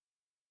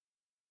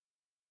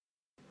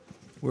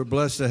We're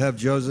blessed to have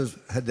Joseph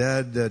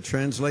Haddad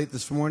translate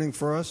this morning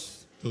for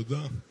us.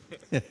 תודה.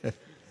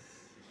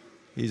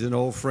 He's an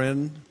old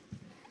friend,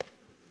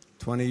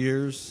 20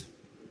 years.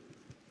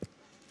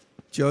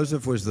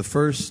 Joseph was the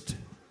first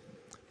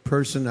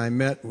person I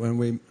met when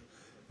we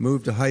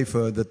moved to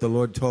Haifa that the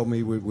Lord told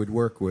me we would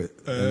work with.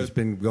 And it's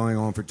been going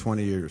on for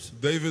 20 years.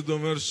 דיוויד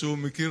אומר שהוא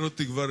מכיר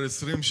אותי כבר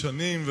 20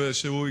 שנים,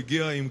 ושהוא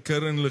הגיע עם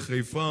קרן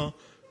לחיפה,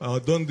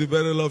 האדון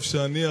דיבר אליו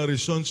שאני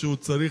הראשון שהוא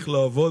צריך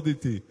לעבוד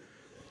איתי.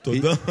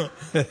 תודה.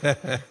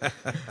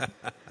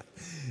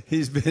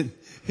 He's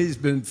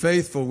been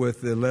faithful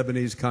with the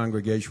Lebanese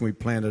congregation we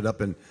planted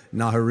up in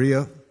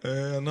Nahariya.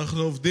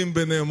 אנחנו עובדים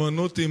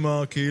בנאמנות עם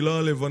הקהילה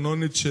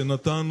הלבנונית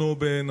שנתנו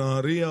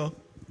בנהריה.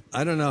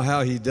 I don't know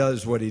how he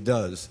does what he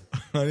does.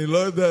 אני לא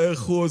יודע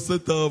איך הוא עושה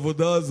את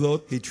העבודה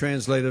הזאת. He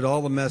translated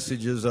all the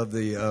messages of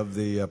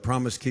the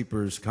Promise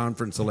Keepers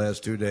conference the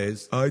last 2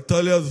 days.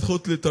 הייתה לי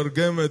הזכות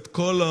לתרגם את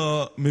כל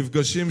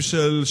המפגשים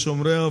של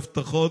שומרי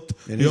ההבטחות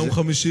יום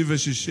חמישי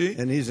ושישי.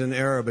 And he's an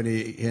Arab and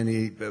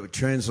he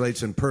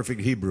translates in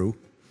perfect Hebrew.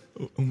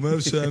 הוא אומר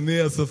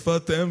שאני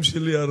השפת האם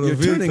שלי ערבית.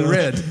 You're turning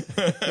red.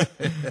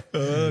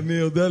 אני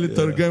יודע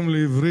לתרגם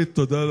לעברית,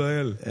 תודה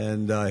לאל.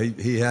 And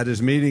he had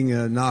his meeting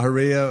in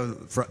Nahariya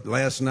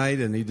last night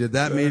and he did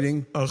that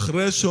meeting.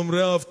 אחרי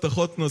שומרי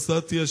ההבטחות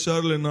נסעתי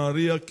ישר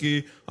לנהריה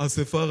כי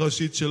האספה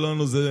הראשית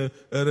שלנו זה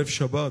ערב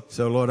שבת.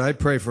 So Lord, I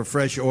pray for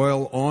fresh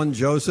oil on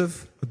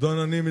Joseph. אדון,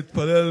 אני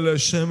מתפלל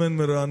לשמן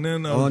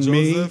מרענן על on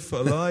ג'וזף, me,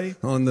 עליי,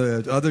 on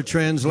the other על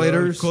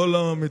translators, כל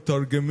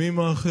המתרגמים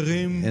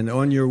האחרים, and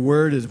on your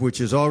word,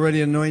 which is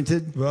already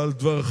anointed. ועל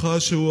דברך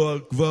שהוא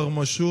כבר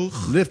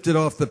משוך. Lift it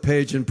off the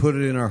page and put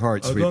it in our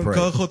hearts, we אדון, pray.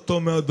 קח אותו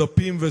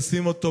מהדפים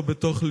ושים אותו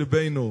בתוך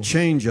ליבנו.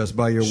 Change us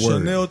by your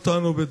שנה word.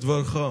 אותנו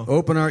בדברך.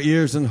 Open our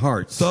ears and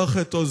hearts פתח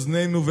את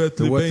אוזנינו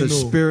ואת to what the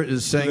ליבנו. Spirit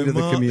is saying to the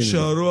למה community.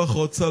 שהרוח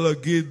רוצה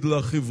להגיד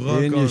לחברה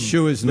In כאן.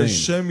 Yeshua's name.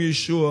 בשם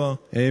ישוע.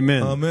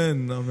 Amen.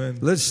 אמן, אמן.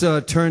 Let's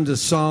turn to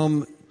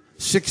Psalm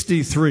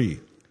 63.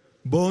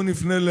 בואו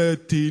נפנה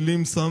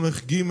לתהילים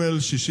סמך ג'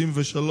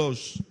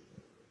 63.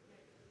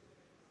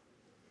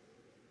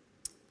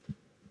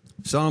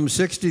 Psalm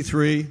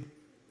 63,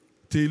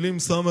 תהילים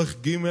סמך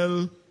ג'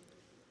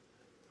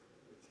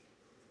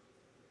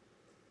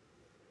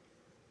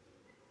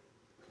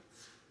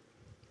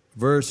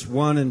 verse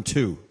 1 and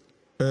 2.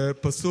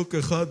 פסוק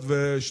 1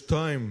 ו-2.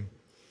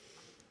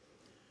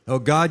 O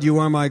God, you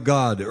are my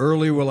God.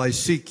 Early will I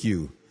seek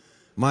you.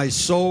 My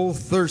soul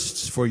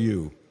thirsts for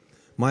you.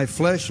 My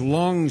flesh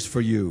longs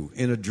for you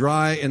in a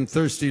dry and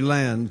thirsty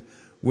land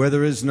where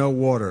there is no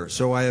water.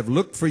 So I have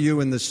looked for you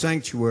in the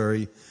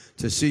sanctuary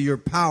to see your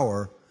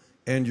power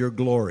and your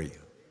glory.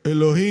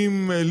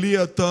 אלוהים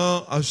אלי אתה,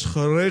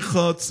 אשחריך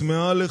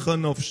צמאה לך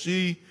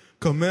נפשי,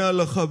 כמה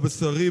לך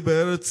בשרי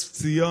בארץ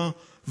פצייה,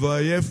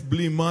 ועייף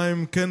בלי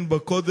מים, כן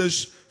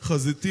בקודש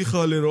חזיתיך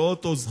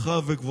לראות עוזך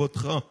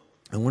וכבודך.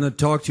 I want to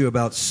talk to you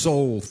about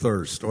soul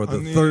thirst, or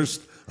the thirst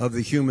of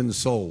the human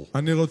soul.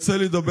 אני רוצה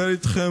לדבר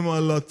איתכם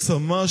על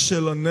הצמא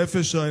של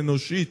הנפש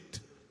האנושית.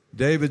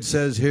 David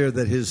says here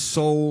that his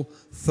soul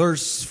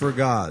thirsts for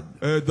God.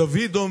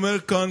 דוד אומר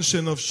כאן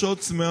שנפשו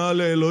צמאה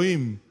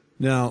לאלוהים.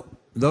 Now,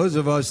 those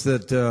of us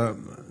that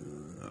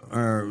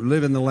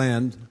live in the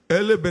land,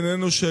 אלה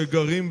בינינו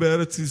שגרים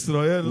בארץ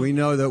ישראל, we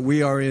know that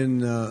we are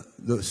in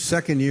the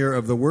second year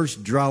of the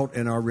worst drought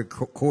in our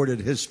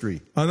recorded history.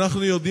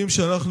 אנחנו יודעים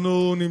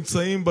שאנחנו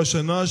נמצאים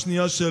בשנה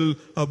השנייה של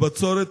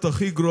הבצורת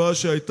הכי גרועה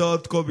שהייתה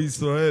עד כה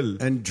בישראל.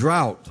 And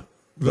drought,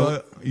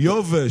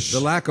 יובש, the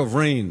lack of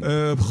rain,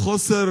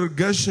 חוסר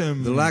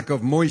גשם, the lack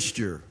of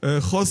moisture.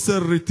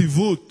 חוסר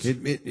רטיבות.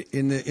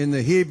 In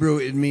the Hebrew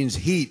it means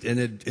heat, and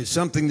it's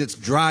something that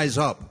dries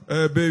up.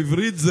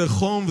 בעברית זה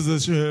חום,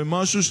 זה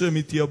משהו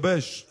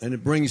שמתייבש. And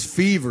it brings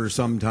fever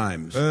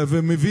sometimes.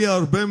 ומביא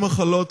הרבה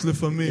מחלות It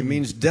לפעמים.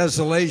 means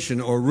desolation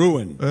or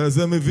ruin.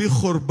 זה מביא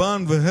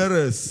חורבן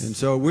והרס. And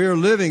so we're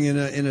living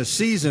in a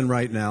season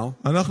right now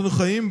אנחנו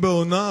חיים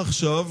בעונה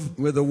עכשיו,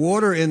 where the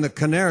water in the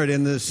Kinneret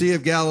in the Sea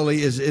of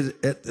Galilee is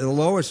at the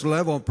lowest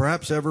level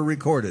perhaps ever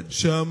recorded.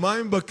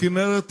 שהמים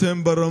בכנרת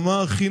הם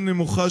ברמה הכי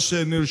נמוכה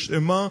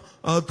שנרשמה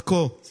עד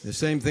כה. The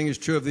same thing is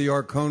true of the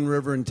Yarkon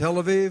River in Tel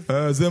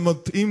Aviv. זה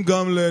מתאים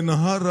גם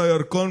לנהר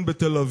הירקון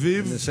בתל And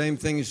אביב. the same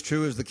thing is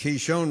true as the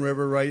Kishon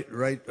River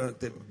right at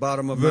the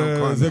bottom of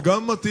Mount וזה Carmel.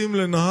 גם מתאים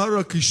לנהר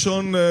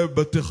הקישון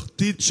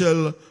בתחתית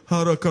של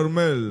הר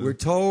הכרמל. We're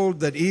told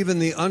that even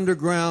the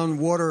underground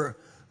water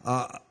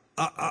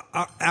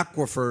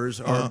aquifers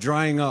are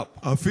drying up.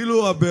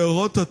 אפילו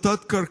הבארות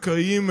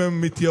התת-קרקעיים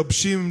הם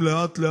מתייבשים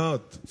לאט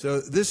לאט.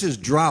 So this is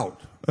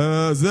drought.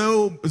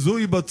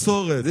 זוהי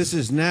בצורת. This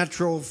is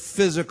natural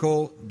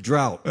physical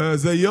drought.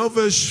 זה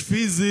יובש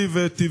פיזי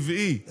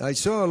וטבעי. I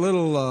saw a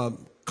little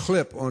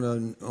clip on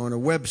a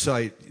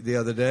website the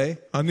other day.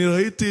 אני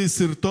ראיתי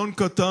סרטון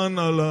קטן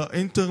על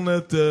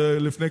האינטרנט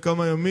לפני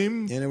כמה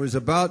ימים. And it was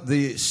about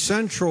the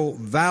Central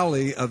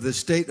Valley of the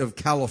state of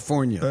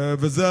California.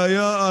 וזה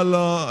היה על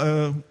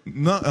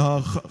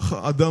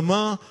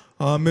האדמה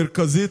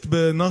המרכזית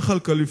בנחל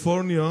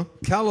קליפורניה.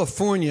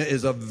 California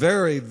is a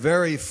very,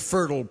 very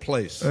fertile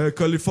place.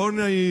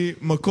 קליפורניה היא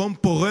מקום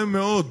פורה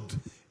מאוד.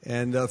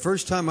 And the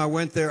first time I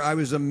went there, I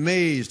was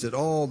amazed at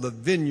all the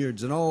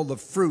vineyards and all the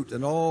fruit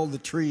and all the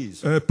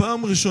trees.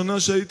 פעם ראשונה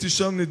שהייתי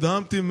שם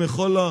נדהמתי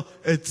מכל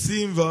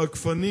העצים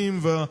והגפנים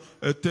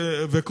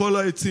וכל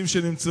העצים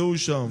שנמצאו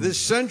שם.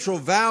 This Central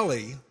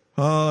Valley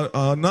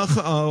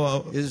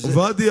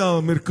הוואדי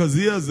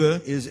המרכזי הזה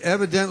is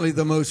evidently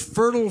the most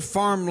fertile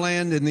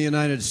farmland in the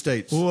United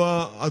States. הוא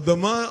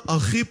האדמה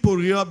הכי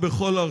פוריה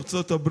בכל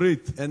ארצות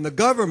הברית. And the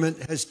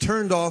government has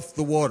turned off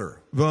the water.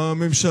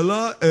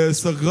 והממשלה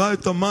סגרה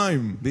את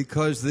המים.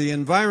 Because the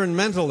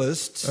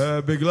environmentalists,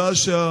 בגלל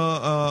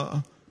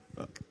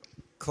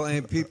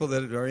people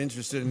that are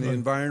interested in the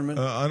environment,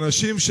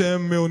 אנשים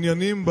שהם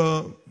מעוניינים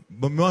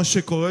במה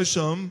שקורה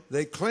שם,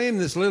 they claim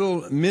this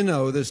little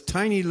minnow, this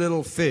tiny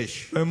little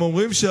fish, הם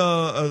אומרים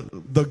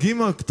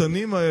שהדגים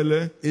הקטנים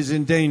האלה is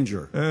in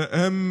danger.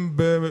 הם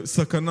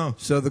בסכנה.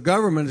 So the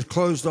government has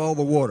closed all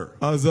the water.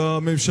 אז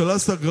הממשלה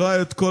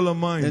סגרה את כל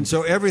המים. And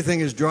so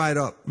everything is dried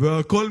up.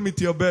 והכל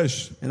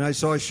מתייבש. And I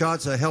saw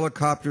shots of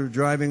helicopter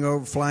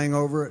flying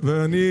over it.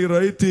 ואני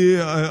ראיתי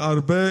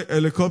הרבה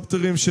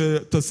הליקופטרים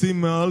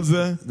שטסים מעל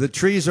זה. The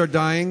trees are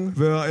dying.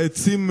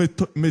 והעצים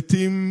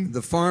מתים.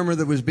 The farmer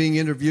that was being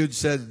interviewed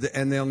said,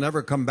 and they'll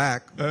never come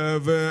back.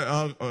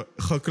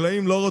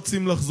 והחקלאים לא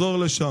רוצים לחזור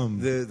לשם.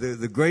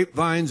 The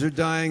grapevines are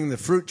dying, the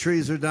fruit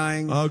trees are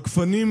dying.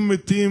 הגפנים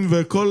מתים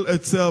וכל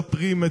עצי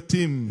הפרי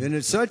מתים. And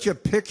it's such a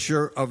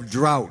picture of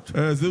drought.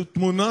 זו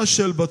תמונה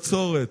של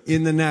בצורת.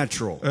 In the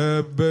natural.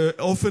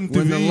 באופן When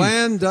the טבעי.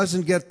 land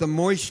doesn't get the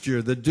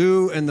moisture, the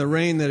dew and the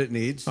rain that it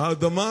needs,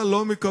 האדמה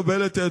לא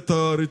מקבלת את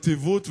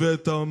הרטיבות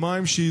ואת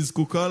המים שהיא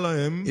זקוקה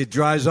להם. it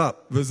dries up.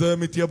 וזה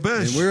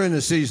מתייבש. And we're in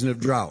a season of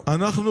drought.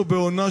 אנחנו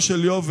בעונה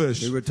של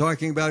יובש. We were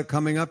talking about it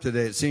coming up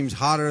today. It seems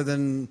hotter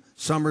than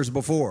summers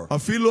before.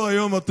 אפילו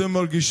היום אתם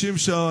מרגישים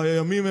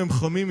שהימים הם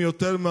חמים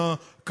יותר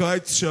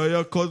מהקיץ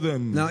שהיה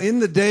קודם. Now in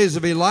the days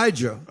of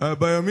Elijah,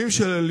 בימים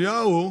של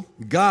אליהו,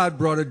 God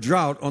brought a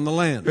drought on the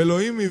land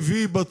אלוהים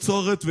הביא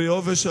בצורת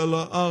ויובש על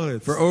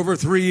הארץ. for over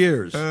 3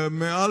 years.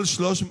 מעל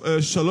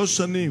 3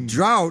 שנים.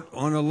 Drought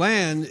on a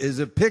land is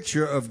a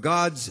picture of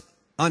God's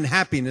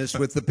unhappiness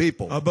with the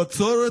people.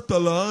 הבצורת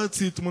על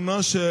הארץ היא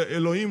תמונה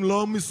שאלוהים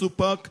לא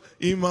מסופק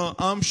עם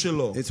העם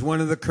שלו. It's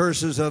one of the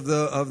curses of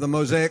the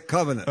Mosaic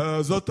covenant.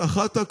 זאת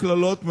אחת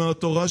הכללות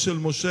מהתורה של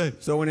משה.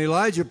 So when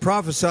Elijah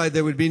prophesied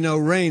there would be no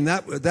rain,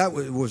 that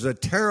was a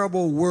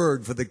terrible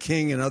word for the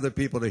king and other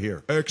people to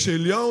hear.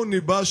 כשאליהו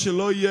ניבא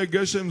שלא יהיה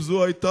גשם,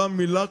 זו הייתה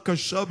מילה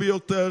קשה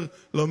ביותר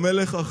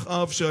למלך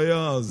אחאב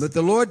שהיה אז. But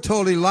the Lord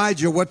told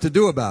Elijah what to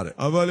do about it.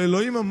 אבל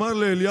אלוהים אמר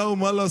לאליהו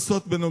מה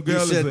לעשות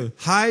בנוגע He לזה.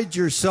 said, hide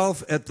yourself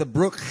at the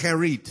brook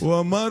Cherit. הוא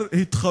אמר,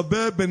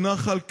 התחבא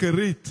בנחל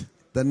כרית.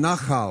 The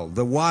Nachal,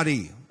 the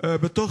Wadi.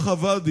 בתוך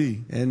הוואדי.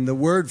 And the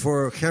word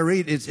for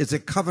Cherit, it's a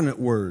covenant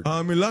word.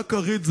 המילה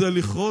כרית זה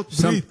לכרות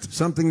ברית.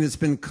 Something that's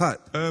been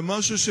cut.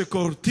 משהו So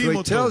שכורתים he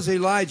אותו. tells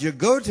Elijah,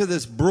 go to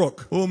this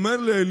brook, הוא אומר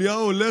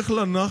לאליהו, לך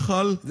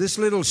לנחל, this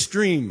little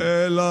stream.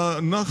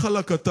 לנחל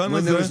הקטן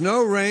When there הזה. was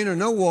no rain or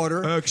no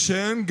water,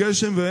 כשאין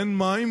גשם ואין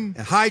מים,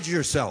 hide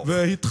yourself.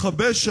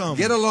 והתחבא שם.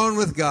 Get alone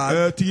with God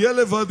תהיה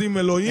לבד עם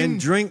אלוהים,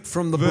 and drink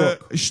from the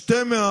brook.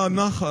 ושתה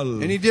מהנחל.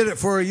 And he did it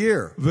for a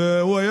year.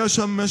 והוא היה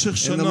שם משך And the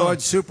שנה.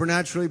 Lord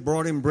supernaturally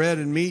brought him bread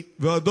and meat.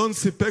 ואדון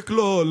סיפק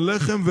לו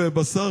לחם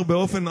ובשר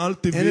באופן על And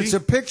טבעי. it's a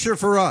picture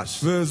for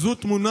us. וזו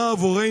תמונה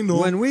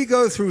עבורנו. When we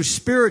go through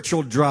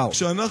spiritual drought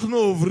כשאנחנו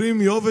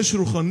עוברים יובש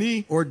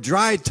רוחני, or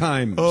dry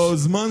times, או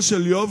זמן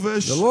של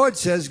יובש, the Lord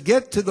says,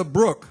 get to the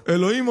brook.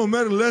 אלוהים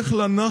אומר, לך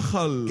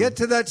לנחל. Get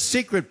to that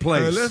secret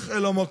place. לך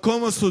אל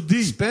המקום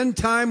הסודי.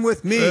 Spend time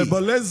with me.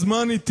 בלה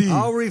זמן איתי.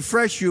 I'll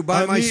refresh you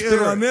by my אני spirit.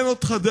 ארנן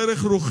אותך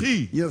דרך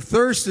רוחי. Your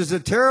thirst is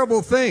a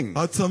terrible thing.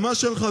 העצמה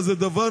שלך זה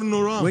דבר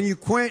נורא. When you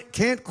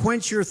can't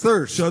quench your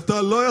thirst.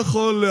 שאתה לא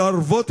יכול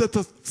להרוות את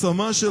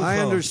העצמה שלך. I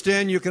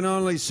understand you can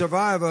only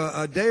survive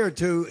a day or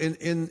two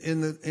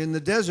in the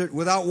desert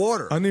without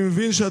water. אני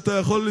מבין שאתה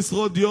יכול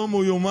לשרוד יום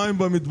או יומיים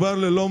במדבר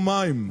ללא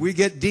מים. We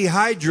get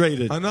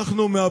dehydrated.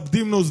 אנחנו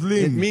מאבדים It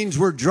נוזלים. means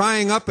we're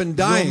drying up and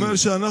זה dying. אומר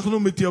שאנחנו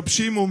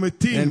מתייבשים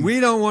ומתים. And we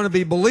don't want to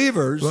be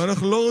believers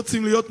ואנחנו לא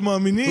רוצים להיות who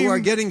מאמינים are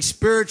getting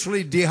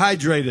spiritually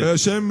dehydrated.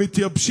 שהם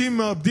מתייבשים,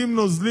 מאבדים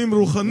נוזלים We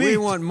רוחנית.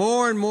 want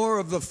more and more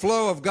of the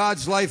flow of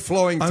God's life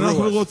flowing אנחנו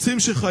through us. רוצים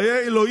שחיי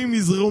אלוהים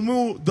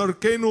יזרמו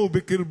דרכנו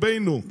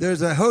ובקרבנו.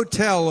 There's a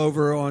hotel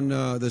over on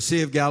the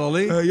Sea of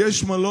Galilee.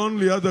 יש מלון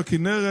ליד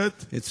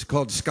הכנרת. It's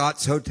called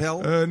Scott's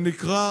Hotel.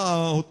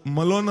 נקרא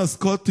המלון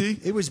הסקוטי.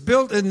 It was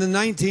built in the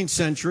 19th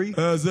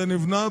century זה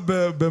נבנה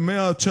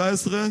במאה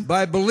ה-19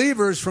 by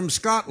believers from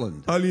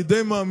Scotland. על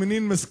ידי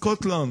מאמינים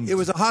מסקוטלנד. It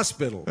was a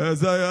hospital.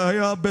 זה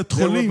היה בית There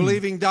were חולים.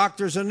 believing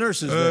doctors and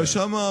nurses there.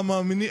 שם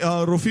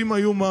הרופאים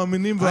היו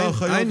מאמינים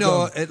והאחיות I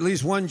know גם. at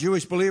least one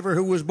Jewish believer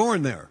who was born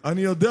born there.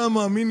 אני יודע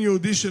מאמין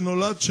יהודי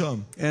שנולד שם.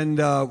 And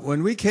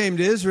when we came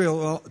to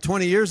Israel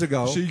 20 years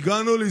ago,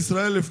 כשהגענו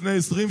לישראל לפני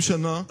 20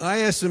 שנה, I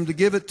asked them to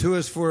give it to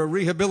us for a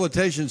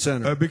rehabilitation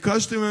center.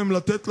 ביקשתי מהם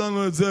לתת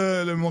לנו את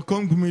זה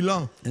למקום גמילה.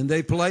 And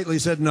they politely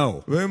said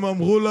no. והם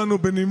אמרו לנו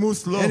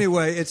בנימוס לא.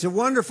 Anyway, it's a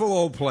wonderful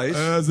old place.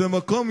 זה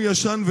מקום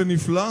ישן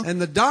ונפלא.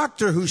 And the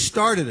doctor who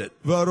started it,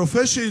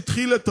 והרופא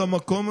שהתחיל את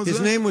המקום הזה, his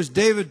name was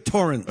David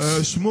Torrance.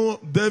 שמו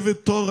דויד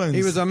טורנס.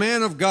 He was a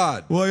man of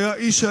God. הוא היה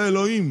איש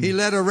האלוהים. He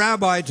led a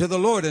rabbi to the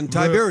Lord in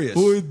Tiberias.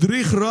 הוא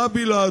הדריך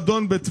רבי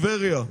לאדון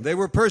בטבריה. They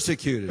were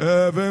persecuted.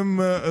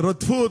 והם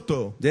רדפו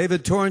אותו.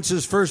 David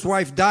Torrance's first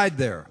wife died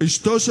there.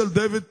 אשתו של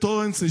דויד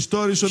טורנס,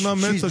 אשתו הראשונה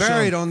מתה She's שם.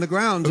 buried on the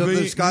grounds of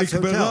the Scots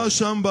Hotel. ונקברה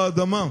שם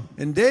באדמה.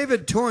 And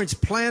David Torrance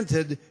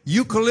planted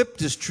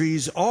eucalyptus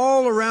trees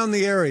all around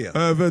the area.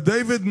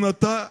 ודייוויד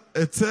נטע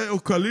עצי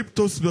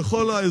אוקליפטוס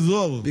בכל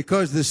האזור.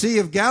 Because the Sea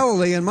of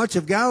Galilee and much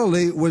of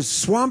Galilee was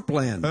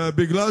swampland.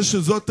 בגלל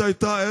שזאת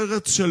הייתה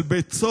ארץ של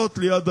ביצות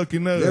ליד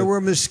הכנרת. There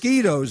were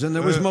mosquitoes and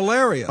there was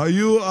malaria.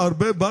 היו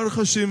הרבה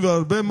ברחשים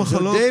והרבה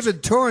מחלות. So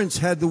David Torrance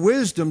had the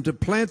wisdom to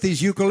plant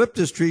these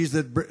eucalyptus trees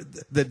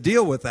that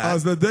deal with that.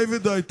 אז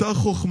לדייוויד הייתה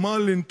חוכמה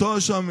לנטוע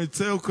שם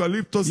עצי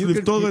אוקליפטוס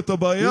לפתור את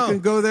הבעיה. You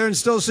can go there and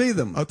still see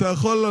them. אתה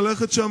יכול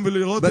ללכת שם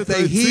ולראות But את they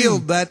העצים.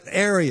 healed that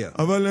area.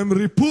 אבל הם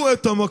ריפו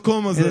את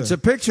המקום הזה. And it's a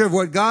picture of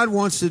what God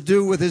wants to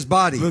do with his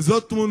body.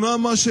 וזאת תמונה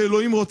מה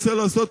שאלוהים רוצה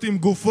לעשות עם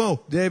גופו.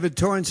 David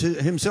Torrance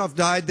himself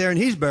died there and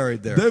he's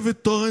buried there. דייוויד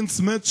טורנס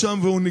מת שם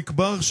והוא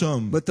נקבר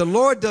שם. But the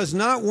Lord does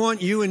not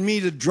want you and me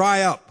to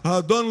dry up.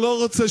 האדון לא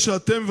רוצה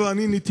שאתם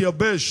ואני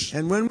נתייבש.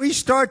 And when we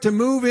start to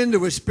move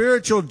into a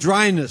spiritual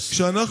dryness,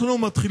 כשאנחנו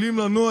מתחילים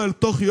לנוע אל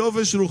תוך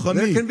יובש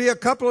רוחני, there can be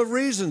a couple of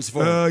reasons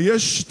for it.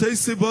 יש שתי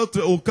סיבות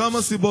או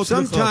כמה סיבות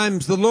לכך.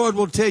 Sometimes the Lord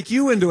will take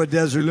you into a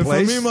desert place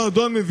לפעמים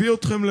האדון מביא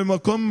אתכם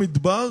למקום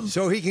מדבר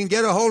so he can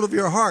get a hold of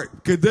your heart.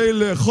 כדי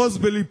לאחוז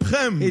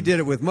בלבכם. He did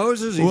it with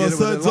Moses, he הוא did it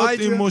עשה with את זאת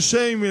עם Elijah,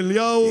 משה, עם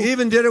אליהו. he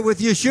even did it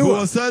with והוא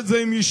Yeshua. עשה את זה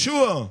עם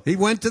ישוע. He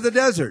went to the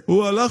desert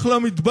הוא הלך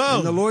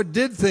למדבר. and the Lord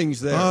did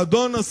things there.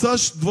 האדון עשה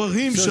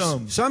דברים So שם.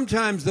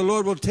 sometimes the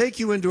Lord will take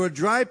you into a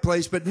dry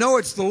place, but no,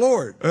 it's the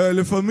Lord.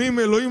 לפעמים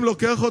אלוהים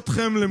לוקח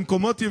אתכם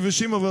למקומות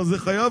יבשים, אבל זה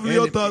חייב And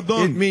להיות it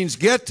האדון. means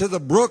get to the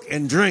brook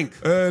and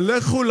drink.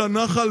 לכו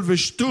לנחל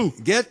ושתו.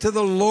 Get to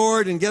the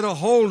Lord and get a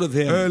hold of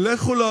him.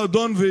 לכו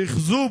לאדון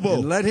ויחזו בו.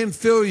 And let him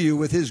fill you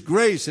with his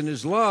grace and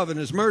his love and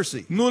his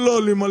mercy. תנו לו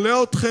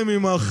למלא אתכם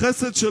עם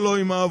החסד שלו,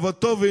 עם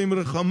אהבתו ועם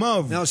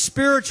רחמיו. Now,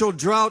 spiritual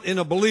drought in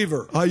a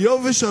believer,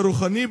 היובש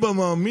הרוחני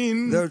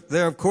במאמין,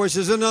 there of course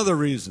is another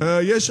reason.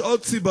 יש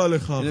עוד סיבה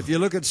לכך. And if you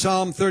look at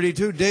Psalm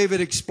 32,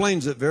 David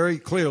explains it very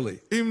clearly.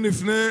 אם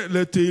נפנה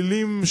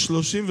לתהילים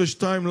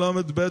 32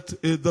 ל"ב,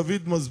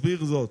 דוד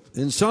מסביר זאת.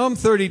 In Psalm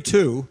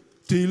 32,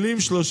 תהילים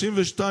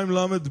 32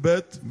 ל"ב,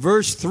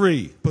 verse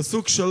 3,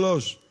 פסוק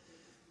 3.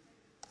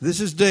 this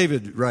is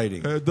David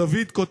writing.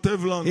 דוד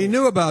כותב לנו. He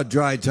knew about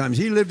dry times.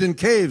 He lived in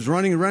caves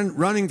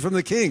running from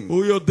the king.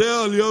 הוא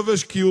יודע על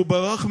יובש כי הוא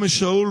ברח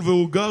משאול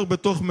והוא גר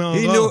בתוך מערה.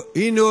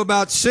 He knew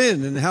about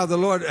sin and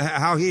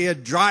how he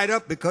had dried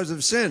up because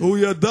of sin. הוא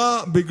ידע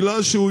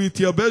בגלל שהוא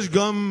התייבש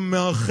גם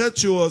מהחטא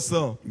שהוא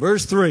עשה.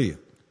 Verse 3.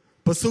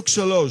 פסוק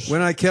 3.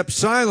 When I kept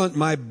silent,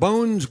 my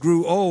bones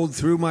grew old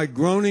through my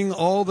groaning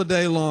all the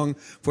day long.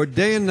 For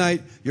day and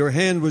night your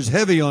hand was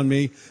heavy on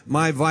me.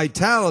 My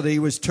vitality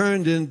was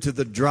turned into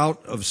the drought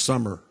of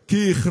summer.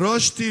 כי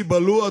החרשתי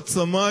בלו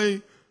עצמי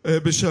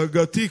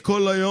בשאגתי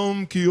כל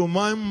היום, כי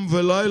יומיים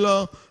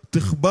ולילה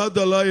תכבד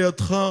עלי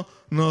ידך,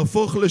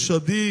 נהפוך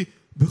לשדי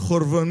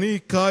בחורבני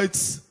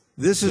קיץ.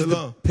 This is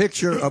the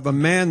picture of a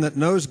man that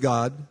knows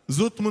God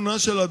זו תמונה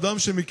של אדם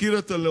שמכיר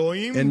את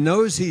אלוהים and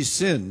knows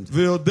he's sinned.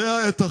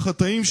 ויודע את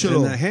החטאים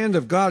שלו. And the hand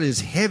of God is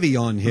heavy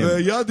on him.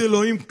 ויד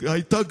אלוהים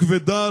הייתה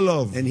כבדה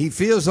עליו. And he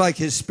feels like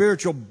his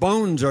spiritual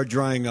bones are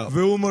drying up.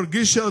 והוא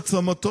מרגיש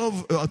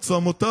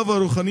שעצמותיו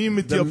הרוחניים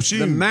The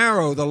מתייבשים.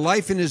 marrow, the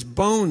life in his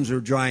bones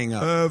are drying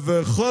up.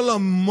 וכל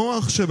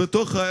המוח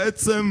שבתוך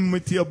העצם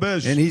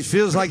מתייבש. And he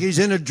feels like he's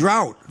in a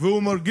drought.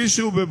 והוא מרגיש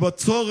שהוא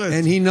בבצורת.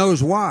 And he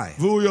knows why.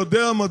 והוא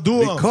יודע מדוע.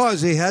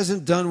 Because he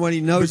hasn't done what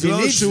he knows he בגלל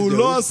needs שהוא to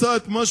לא do עשה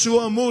את מה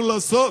שהוא אמור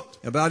לעשות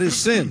about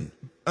his sin.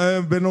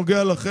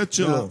 בנוגע לחטא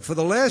שלו. For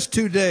the last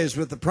 2 days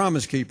with the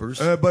Promise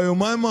Keepers,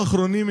 ביומיים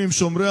האחרונים עם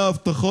שומרי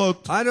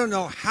ההבטחות, I don't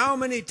know how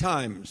many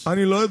times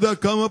אני לא יודע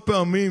כמה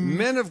פעמים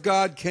men of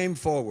God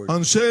came forward,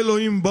 אנשי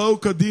אלוהים באו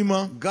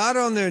קדימה got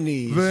on their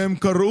knees, והם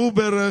קראו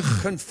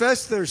ברך,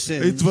 confessed their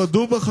sins,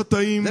 התוודו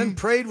בחטאים then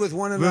prayed with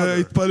one another,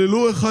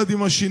 והתפללו אחד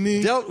עם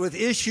השני. dealt with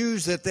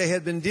issues that they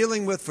had been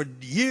dealing with for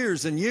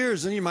years and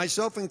years, and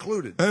myself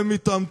included. הם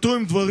התעמתו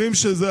עם דברים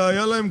שזה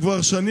היה להם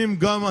כבר שנים,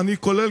 גם אני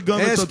כולל גם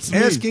את עצמי.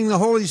 Asking the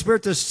Holy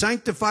Spirit to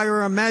sanctify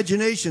our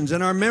imaginations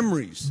and our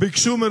memories.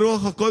 ביקשו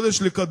מרוח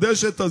הקודש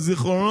לקדש את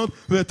הזיכרונות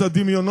ואת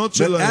הדמיונות But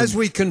שלהם. as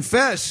we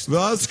confessed,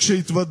 ואז the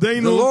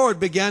כשהתוודענו, Lord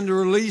began to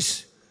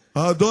release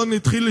האדון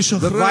התחיל The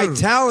לשחרר.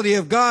 vitality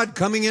of God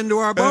coming into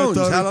our bones. את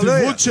Hallelujah.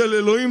 הרטיבות של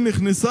אלוהים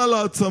נכנסה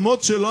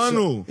לעצמות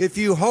שלנו. If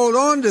you hold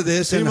on to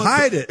this and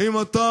hide it,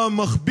 אם אתה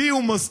מחביא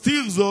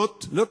ומסתיר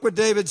זאת, look what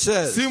David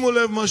says. שימו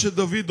לב מה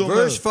שדוד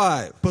אומר. Verse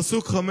 5.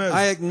 פסוק 5.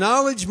 I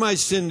acknowledge my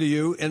sin to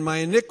you, and my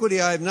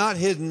iniquity I have not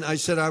hidden. I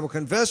said, I will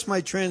confess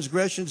my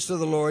transgressions to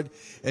the Lord,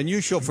 and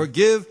you shall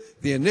forgive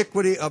the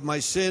iniquity of my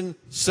sin,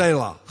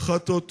 Selah.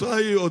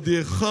 חטאותיי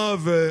הודיעך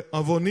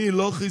ועווני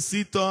לא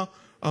כיסית.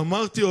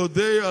 אמרתי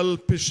אודה על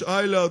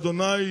פשעי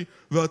לאדוני,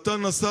 ואתה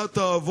נשאת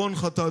עוון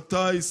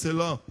חטאתי,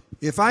 סלה.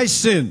 If I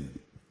sin,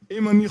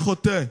 אם אני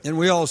חוטא, and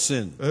we all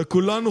sin,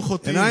 כולנו and I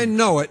חוטאים,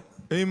 know it,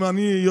 אם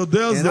אני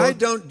יודע and I זאת,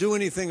 don't do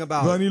anything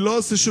about it, ואני לא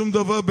עושה שום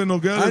דבר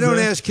בנוגע I don't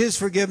לזה, ask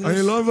his אני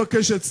forgiveness. לא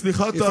מבקש את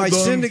סליחת If I האדון.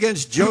 sinned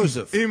against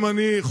Joseph, אם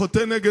אני חוטא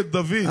נגד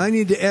דוד, I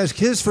need to ask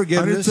his אני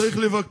forgiveness, צריך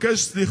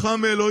לבקש סליחה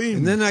מאלוהים.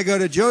 and then I go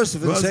to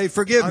Joseph and ואז say,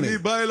 forgive me. אני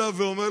בא אליו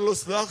ואומר לו,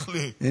 סלח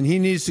לי. And he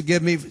needs to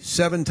give me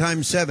 7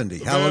 times 70.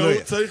 והוא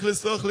Hallelujah. צריך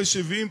לסלח לי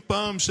 70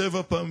 פעם,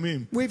 7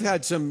 פעמים. We've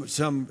had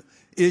some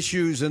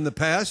issues in the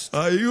past.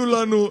 היו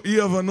לנו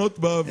אי הבנות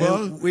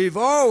בעבר, And we've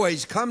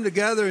always come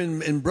together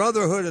in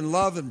brotherhood and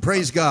love and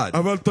praise God.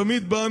 אבל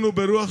תמיד באנו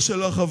ברוח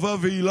של אחווה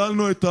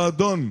והיללנו את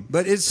האדון.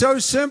 But it's so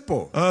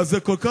simple. זה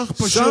כל כך Some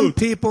פשוט.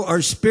 people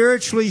are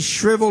spiritually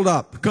shriveled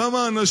up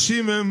כמה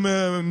אנשים הם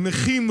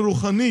נכים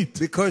רוחנית,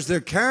 because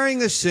they're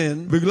carrying a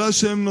sin, בגלל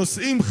שהם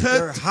נושאים they're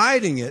חטא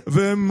hiding it,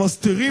 והם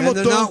מסתירים and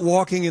they're אותו, not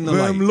walking in the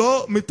והם light.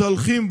 לא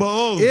מתהלכים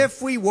באור.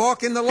 If we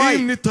walk in the light,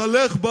 אם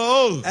נתהלך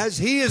באור, as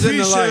he is in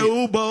כפי the light,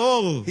 שהוא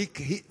באור,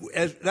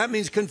 that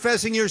means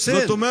confessing your sin.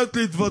 זאת אומרת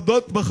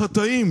להתוודות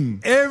בחטאים.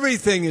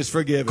 Everything is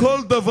forgiven. כל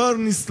דבר He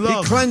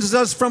נסלח. cleanses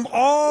us from all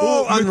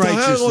הוא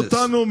מטהר unrighteousness.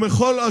 אותנו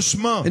מכל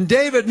אשמה. And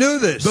David knew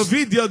this.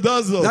 דוד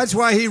ידע זאת. That's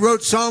why he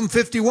wrote Psalm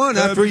 51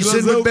 after he בגלל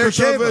sinned זה with הוא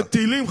כתב Beersheba. את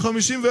תהילים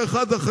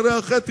 51 אחרי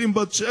החטא עם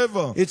בת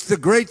שבע. It's the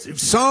great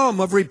psalm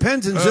of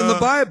repentance in the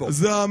Bible.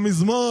 זה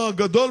המזמור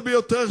הגדול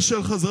ביותר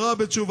של חזרה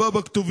בתשובה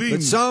בכתובים.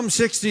 But Psalm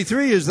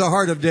 63 is the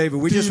heart of David.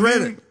 We just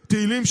read it.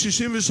 תהילים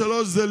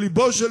 63 זה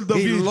ליבו של He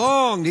דוד.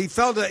 longed, he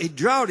felt a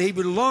drought, he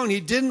longed, he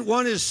didn't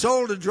want his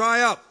soul to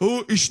dry up.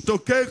 הוא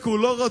השתוקק, הוא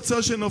לא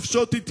רצה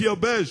שנפשו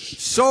תתייבש.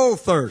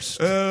 Soul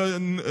thirst.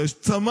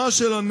 צמא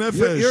של Your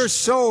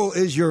הנפש. soul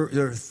is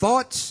your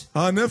thoughts,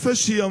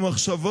 הנפש היא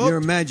המחשבות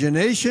your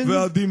imagination,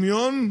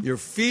 והדמיון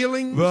your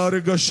feelings.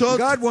 והרגשות.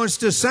 God wants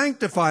to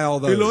sanctify all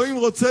those. אלוהים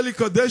רוצה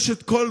לקדש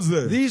את כל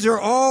זה. These are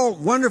all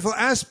wonderful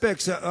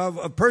aspects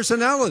of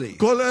personality.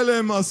 כל אלה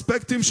הם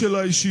האספקטים של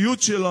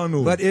האישיות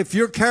שלנו. But if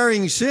you're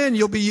carrying sin,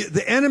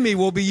 the enemy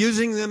will be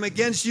using them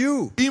against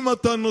you. אם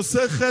אתה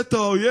נושא חטא,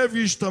 האויב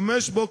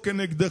ישתמש בו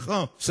כנגדך.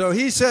 So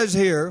he says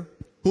here,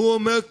 הוא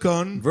אומר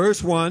כאן,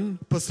 verse 1,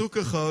 פסוק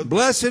אחד,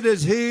 blessed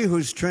is he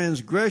whose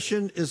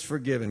transgression is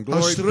forgiven.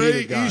 Glory be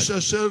אשרי to איש God.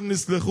 אשר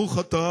נסלחו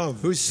חטאיו,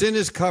 Whose sin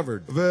is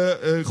covered.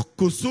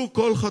 וכוסו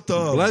כל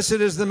חטאיו.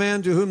 Blessed is the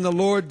man to whom the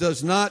Lord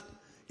does not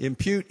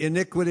impute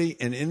iniquity,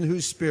 and in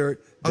whose spirit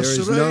there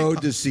is no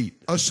deceit.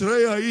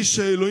 אשרי האיש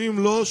שאלוהים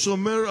לא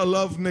שומר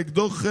עליו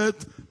נגדו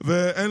חטא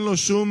ואין לו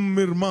שום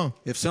מרמה.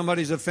 If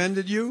somebody's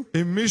offended you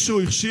אם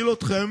מישהו הכשיל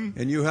אתכם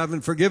and you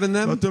haven't forgiven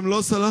them, ואתם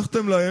לא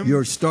סלחתם להם,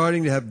 you're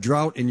starting to have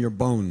drought in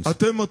your bones.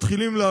 אתם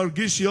מתחילים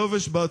להרגיש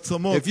יובש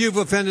בעצמות. If you've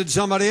offended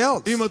somebody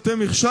else, אם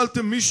אתם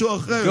הכשלתם מישהו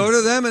אחר, go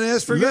to them and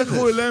ask לכו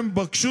forgiveness. אליהם,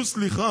 בקשו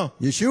סליחה.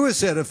 Yeshua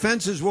said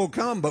offenses will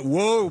come, but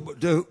woe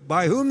to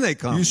by whom they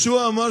come.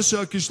 ישוע אמר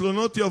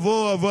שהכישלונות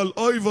יבואו, אבל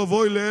אוי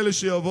ואבוי לאלה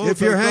שיבואו If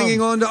you're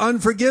hanging אותם. on to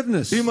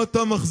unforgiveness, אם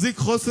אתה מחזיק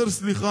חוסר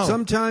סליחה,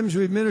 sometimes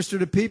we minister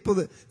to people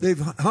that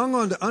they've hung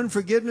on to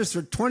unforgiveness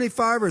for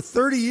 25 or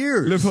 30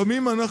 years.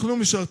 לפעמים אנחנו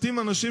משרתים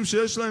אנשים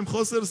שיש להם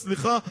חוסר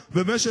סליחה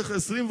במשך 25-30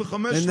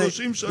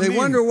 They שנים,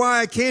 wonder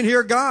why I can't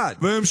hear God.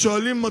 והם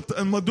שואלים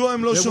מדוע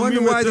הם לא They wonder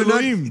שומעים why את they're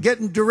אלוהים, not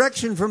getting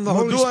direction from the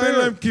Holy מדוע אין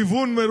להם Spirit.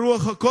 כיוון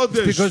מרוח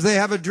הקודש, Because they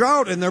have a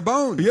drought in their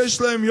bones.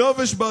 יש להם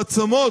יובש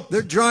בעצמות,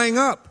 They're drying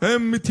up.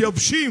 הם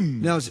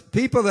מתייבשים. Now,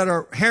 people that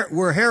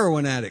were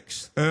heroin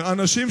addicts.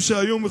 אנשים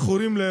שהיו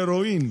מכורים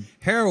להרואין,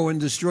 Heroin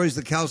destroys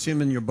the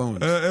calcium in your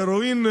bones.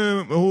 הרואין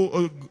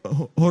הוא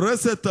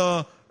הורס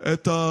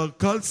את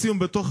הקלציום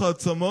בתוך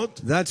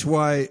העצמות. That's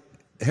why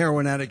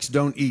heroin addicts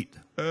don't eat.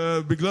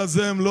 בגלל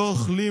זה הם לא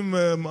אוכלים,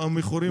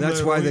 המכורים That's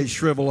why they להרואין.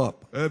 shrivel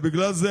up.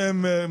 בגלל זה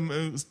הם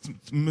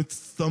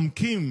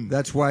מצטמקים,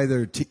 That's why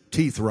their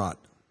teeth rot.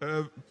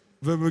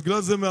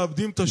 ובגלל זה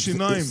מאבדים את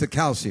השיניים, It's the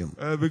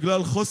calcium.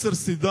 בגלל חוסר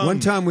סידם. One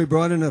time we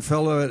brought in a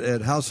fellow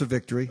at House of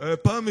Victory.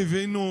 פעם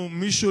הבאנו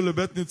מישהו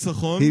לבית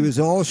ניצחון, He was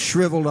all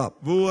shriveled up.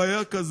 והוא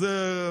היה כזה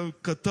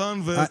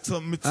קטן I don't know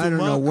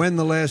ומצומק. when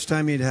the last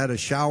time he'd had a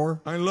shower.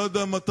 אני לא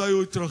יודע מתי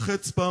הוא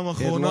התרחץ פעם He had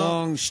אחרונה.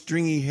 long,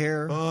 stringy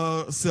hair.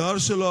 השיער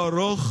שלו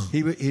ארוך,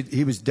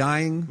 He was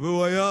dying.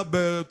 והוא היה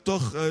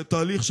בתוך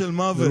תהליך של The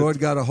מוות. Lord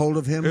got a hold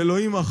of him,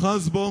 אלוהים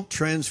אחז בו,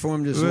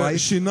 transformed his life.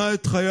 ושינה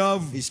את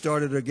חייו, He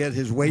started to get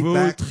his weight והוא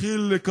back.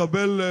 התחיל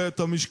לקבל את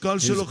המשקל His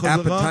שלו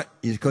חזרה,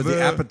 appetite, because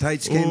the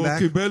appetites came והוא back.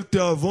 קיבל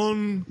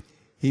תיאבון,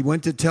 He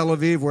went to Tel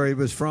Aviv, where he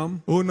was from,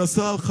 הוא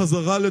נסע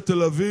חזרה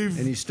לתל אביב,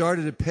 and he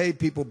started to pay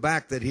people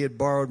back that he had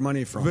borrowed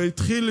money from.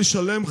 והתחיל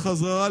לשלם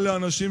חזרה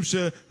לאנשים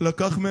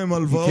שלקח מהם He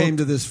הלוואות. came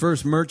to this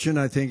first merchant,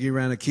 I think he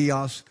ran a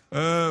kiosk.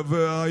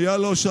 והיה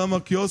לו שם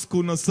קיוסק,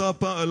 הוא נסע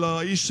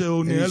לאיש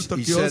שהוא And ניהל את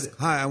he הקיוסק. said,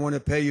 hi, I want to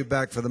pay you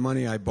back for the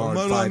money I הוא borrowed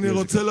אמר לו, 5 אני years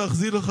רוצה ago.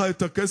 להחזיר לך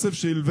את הכסף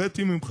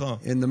שהלוויתי ממך.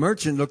 And the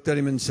merchant looked at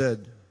him and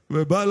said,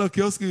 ובעל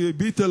הקיוסק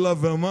הביט אליו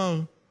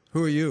ואמר, who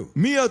are you?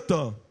 מי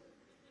אתה?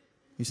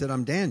 He said,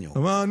 I'm Daniel.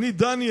 אמר, אני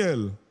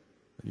דניאל.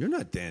 You're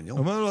not Daniel.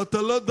 אמר לו,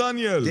 אתה לא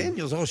דניאל.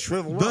 Daniel's all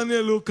shriveled up.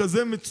 דניאל הוא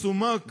כזה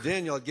מצומק.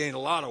 Daniel gained a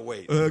lot of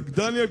weight.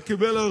 דניאל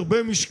קיבל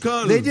הרבה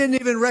משקל. They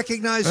didn't even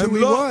recognize who הם he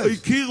לא was.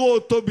 הכירו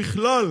אותו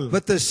בכלל.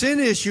 But the sin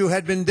issue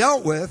had been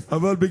dealt with.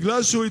 אבל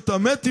בגלל שהוא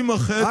התעמת עם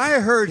החטא, I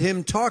heard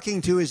him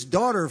talking to his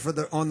daughter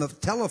on the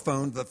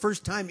telephone the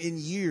first time in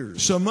years.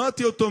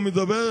 שמעתי אותו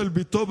מדבר אל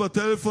ביתו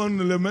בטלפון,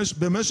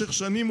 במשך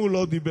שנים הוא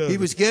לא דיבר. He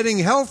was getting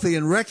healthy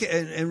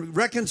and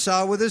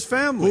reconcile with his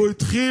family. הוא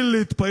התחיל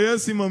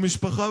להתפייס עם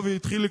המשפחה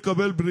והתחיל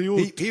לקבל בריאות.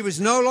 He was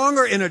no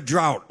longer in a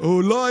drought.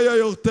 הוא לא היה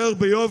יותר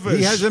ביובש.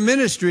 He has a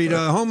ministry to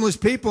homeless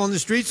people on the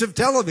streets of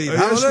Tel Aviv. יש לו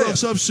Hallelujah.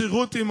 עכשיו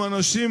שירות עם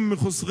אנשים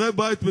מחוסרי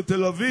בית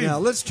בתל אביב. Now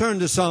let's turn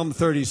to Psalm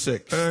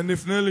 36.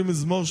 נפנה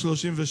למזמור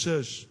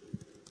 36.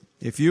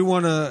 If you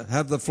want to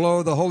have the flow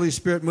of the Holy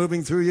Spirit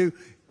moving through you,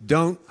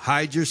 don't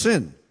hide your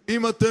sin.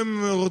 אם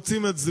אתם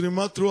רוצים את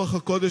זרימת רוח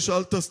הקודש,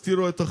 אל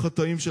תסתירו את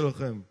החטאים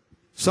שלכם.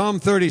 Psalm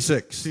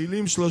 36,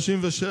 תהילים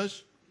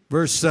 36,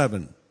 verse 7.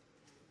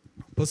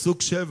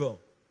 פסוק 7.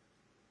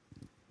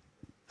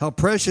 How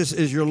precious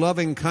is your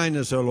loving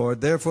kindness, O Lord.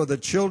 Therefore the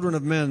children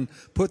of men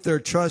put their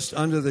trust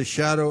under the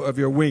shadow of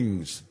your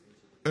wings.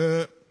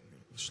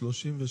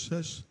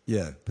 36?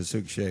 Yeah,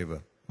 Pasuk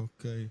Sheva.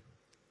 Okay.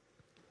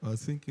 I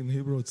think in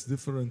Hebrew it's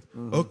different.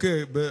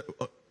 Okay.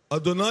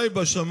 אדוני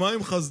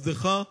בשמיים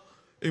חסדך,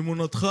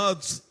 אמונתך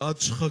עד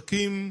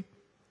שחקים.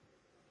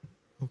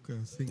 Okay,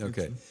 I think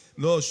Okay.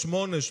 לא,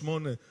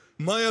 8.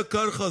 מה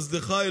יקר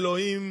חסדך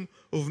אלוהים,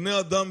 ובני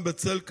אדם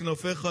בצל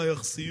כנפיך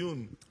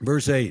יחסיון.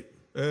 Verse 8.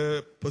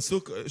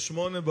 פסוק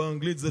 8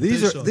 באנגלית זה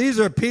 9. These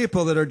are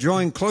people that are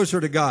drawing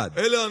closer to God.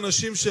 אלה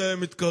אנשים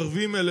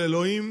שמתקרבים אל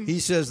אלוהים. He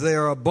says they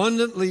are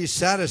abundantly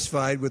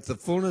satisfied with the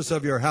fullness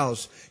of your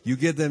house. You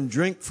give them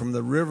drink from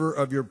the river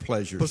of your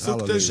pleasures.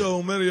 פסוק 9 Hallelujah.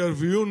 אומר,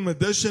 ירביון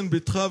מדשן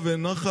ביתך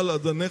ונחל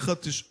אדניך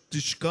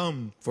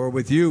תשכם. For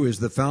with you is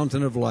the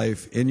fountain of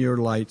life. In your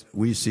light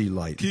we see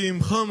light. כי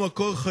עמך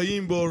מקור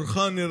חיים, באורך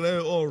נראה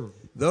אור.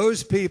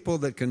 Those people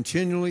that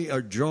continually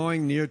are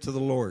drawing near to the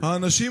Lord.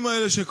 האנשים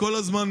האלה שכל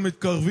הזמן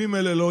מתקרבים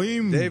אל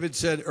אלוהים. David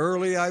said,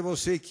 early I will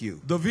seek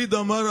you. דוד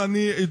אמר,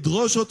 אני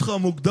אדרוש אותך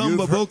מוקדם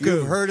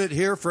בבוקר. You've heard it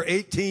here for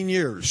 18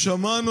 years.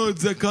 שמענו את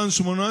זה כאן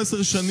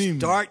 18 שנים.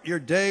 Start your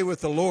day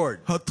with the Lord.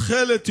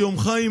 התחל את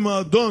יומך עם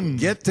האדון.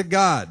 Get to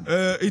God.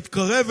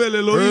 התקרב אל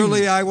אלוהים.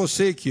 Early I will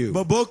seek you.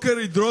 בבוקר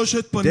ידרוש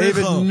את פניך.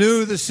 David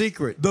knew the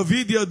secret.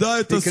 דוד ידע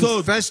את He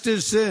הסוד. confessed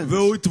his sins.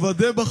 והוא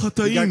התוודה He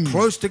בחטאים. got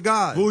close to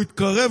God. והוא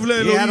התקרב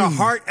לאלוהים. He had a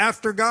heart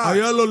after God.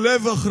 היה לו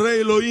לב אחרי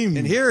אלוהים.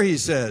 And here he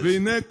says,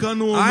 והנה כאן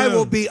הוא I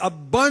אומר, will be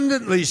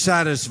abundantly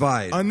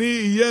satisfied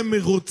אני אהיה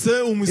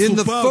מרוצה in the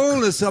ומסופק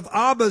fullness of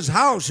Abba's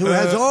house, who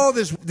has all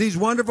these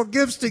wonderful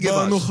gifts to give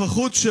us.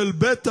 בנוכחות של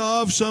בית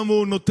האב, שם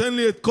הוא נותן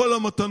לי את כל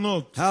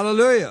המתנות.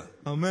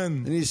 Hallelujah.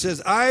 אמן. And he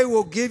says, I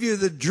will give you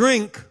the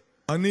drink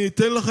אני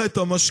אתן לך את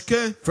המשקה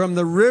from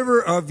the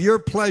river of your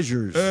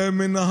pleasures.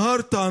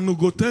 מנהר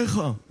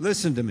תענוגותיך.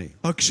 Listen to me.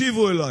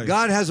 הקשיבו אליי.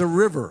 God has a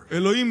river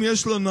אלוהים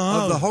יש לו of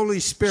נהר the Holy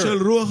של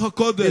Spirit. רוח It's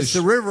הקודש.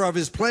 the river of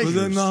his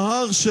וזה pleasures.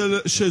 נהר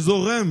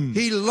שזורם.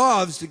 He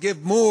loves to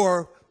give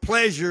more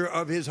pleasure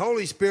of his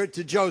Holy Spirit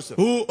to Joseph.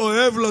 הוא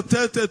אוהב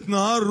לתת את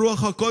נהר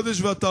רוח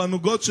הקודש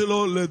והתענוגות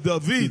שלו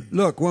לדוד.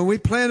 Look, when we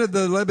planted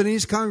the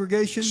Lebanese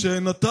congregation,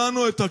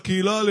 כשנתנו את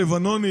הקהילה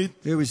הלבנונית,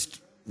 it was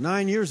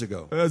 9 years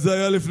ago. זה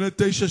היה לפני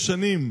 9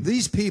 שנים.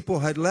 These people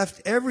had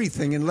left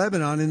everything in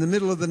Lebanon in the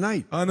middle of the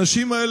night.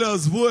 האנשים האלה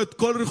עזבו את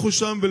כל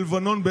רכושם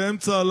בלבנון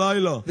באמצע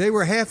הלילה. They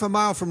were half a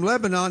mile from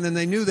Lebanon and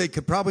they knew they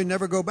could probably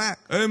never go back.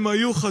 הם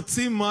היו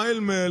חצי מייל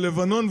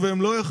מלבנון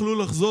והם לא יכלו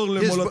לחזור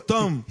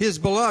למולדתם.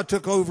 Hezbollah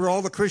took over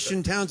all the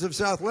Christian towns of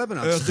South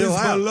Lebanon. Still have.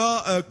 חיזבאללה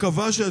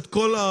כבש את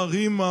כל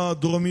הערים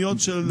הדרומיות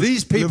של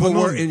These people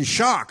were לבנון. in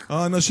shock.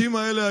 האנשים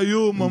האלה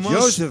היו ממש...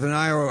 Joseph and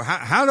I were,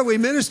 how do we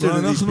minister to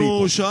these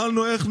ואנחנו people?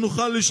 שאלנו איך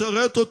נוכל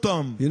לשרת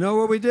אותם. You know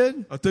what we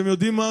did? אתם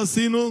יודעים מה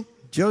עשינו?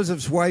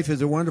 Joseph's wife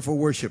is a wonderful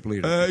worship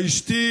leader.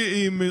 אשתי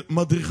היא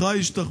מדריכה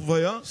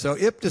השתחוויה. So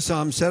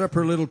Ibtisam set up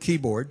her little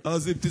keyboard.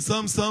 אז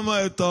אבתיסאם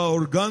שמה את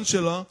האורגן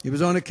שלה. It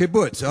was on a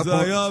kibbutz. Up זה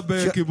היה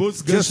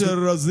בקיבוץ גשר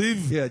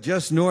רזיב. Yeah,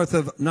 just north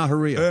of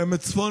Nahariya.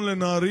 מצפון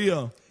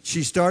לנהריה.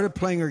 she started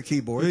playing her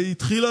keyboard. והיא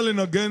התחילה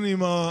לנגן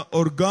עם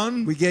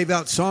האורגן, We gave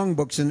out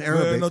songbooks in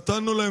Arabic.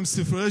 ונתנו להם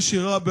ספרי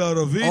שירה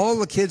בערבית.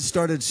 All the kids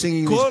started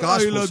singing these כל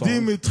gospel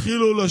הילדים songs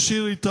התחילו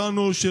לשיר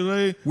איתנו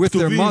שירי with their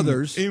כתובים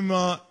mothers. עם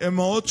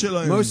האמהות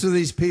שלהם. Most of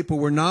these people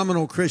were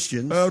nominal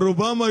Christians,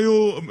 רובם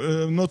היו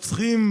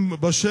נוצרים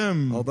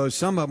בשם. although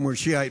some of them were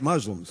Shiite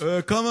Muslims.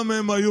 כמה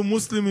מהם היו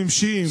מוסלמים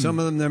שיעים. Some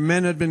of them, their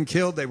men had been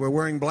killed. They were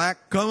wearing black.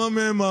 כמה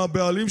מהם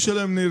הבעלים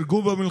שלהם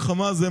נהרגו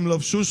במלחמה, אז הם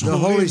לבשו The Holy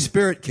שחורים.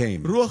 Spirit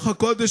came. רוח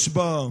הקודש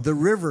בא, The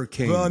river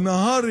came.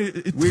 והנהר We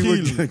were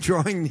התחיל.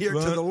 drawing near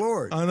to the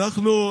Lord.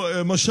 אנחנו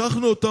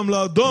משכנו אותם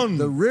לאדון.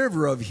 The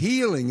river of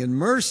healing and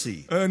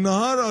mercy.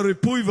 נהר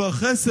הריפוי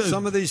והחסד.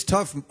 Some of these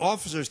tough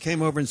officers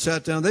came over and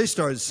sat down. They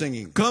started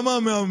singing. כמה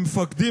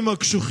מהמפקדים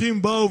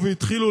הקשוחים באו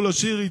והתחילו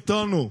לשיר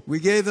איתנו. We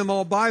gave them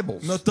all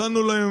Bibles.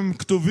 נתנו להם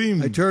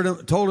כתובים. I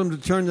told them to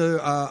turn to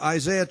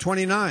Isaiah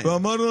 29.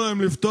 ואמרנו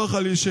להם לפתוח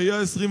על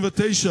ישעיה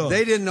 29.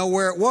 They didn't know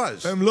where it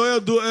was. הם לא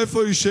ידעו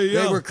איפה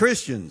ישעיה. They were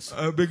Christians.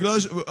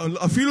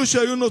 אפילו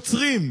שהיו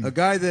נוצרים. A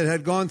guy that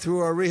had gone through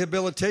our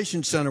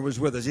rehabilitation center was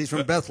with us. He's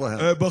from Bethlehem.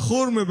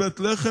 בחור מבית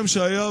לחם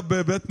שהיה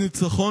בבית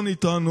ניצחון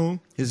איתנו.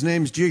 His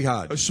name's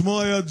Jihad.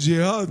 שמו היה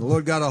ג'יהאד. The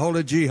Lord got a hold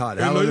of Jihad.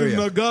 אלוהים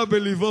Hallelujah. נגע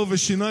בליבו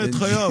ושינה את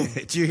חייו.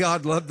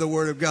 Jihad loved the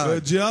word of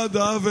God. ג'יהאד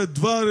אהב את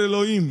דבר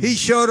אלוהים. He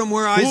showed them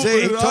where הוא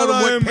Isaiah, he הראה told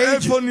them להם what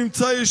page. איפה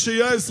נמצא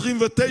ישעיה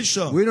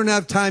 29. We don't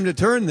have time to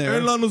turn אין there.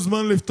 לנו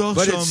זמן לפתוח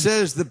But it שם.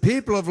 says the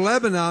people of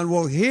Lebanon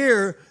will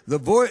hear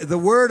the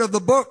word of the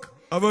book.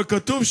 אבל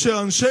כתוב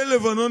שאנשי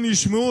לבנון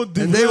ישמעו את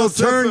And they דברי will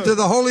turn to הספר.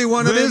 the Holy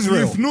One of והם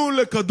Israel. יפנו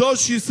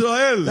לקדוש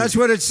ישראל. That's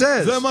what it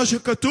says. זה מה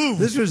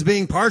שכתוב. This was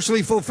being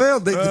partially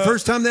fulfilled. The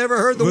first time they ever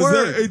heard the וזה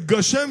word.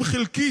 התגשם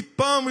חלקית.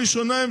 פעם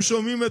ראשונה הם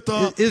שומעים את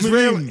Israel,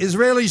 המילים.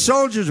 Israeli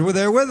soldiers were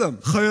there with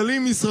them.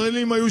 חיילים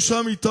ישראלים היו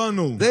שם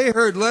איתנו. They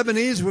heard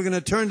Lebanese were going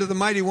to turn to the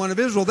mighty one of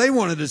Israel. They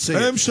wanted to see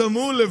הם it.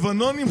 שמעו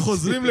לבנונים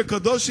חוזרים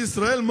לקדוש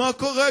ישראל. מה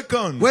קורה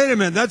כאן? Wait a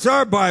minute, that's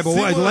our Bible.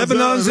 What, שימו,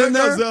 Lebanon's in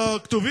רגע, there? זה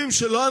הכתובים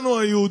שלנו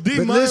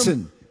היהודים. But מה הם?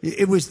 listen,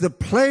 it was the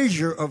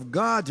pleasure of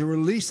God to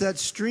release that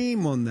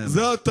stream on them.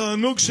 זה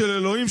התענוג של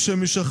אלוהים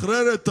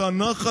שמשחרר את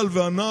הנחל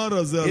והנהר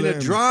הזה In a עליהם.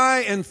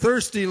 dry and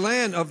thirsty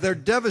land of their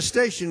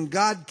devastation,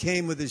 God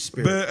came with His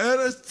Spirit.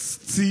 בארץ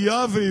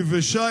צייה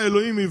ויבשה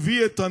אלוהים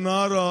הביא את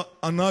הנהר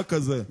הענק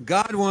הזה.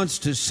 God wants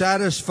to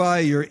satisfy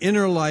your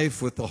inner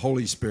life with the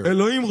Holy Spirit.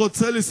 אלוהים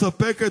רוצה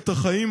לספק את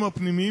החיים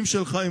הפנימיים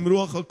שלך עם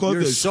רוח Your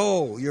הקודש.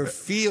 soul, your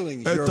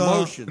feelings, your את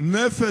emotions,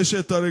 הנפש,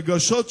 את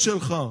הרגשות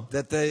שלך.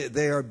 that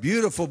they are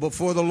beautiful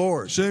before the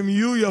Lord. שהם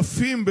יהיו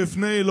יפים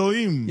בפני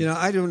אלוהים. You know,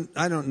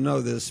 I don't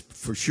know this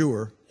for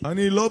sure.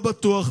 אני לא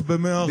בטוח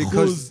ב100%.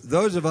 Because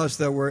those of us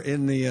that were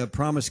in the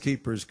Promise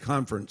Keepers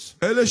conference,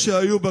 אלה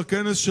שהיו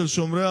בכנס של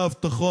שומרי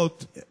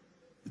ההבטחות,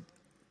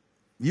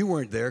 you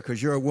weren't there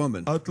because you're a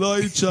woman. את לא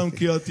היית שם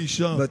כי את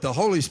אישה. But the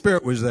Holy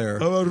Spirit was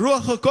there. אבל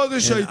רוח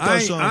הקודש And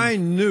הייתה שם. I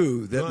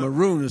knew that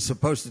Maroon is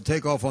supposed to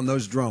take off on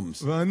those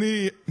drums.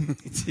 ואני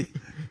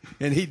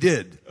And he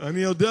did. אני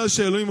יודע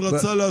שאלוהים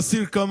רצה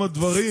להסיר כמה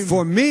דברים.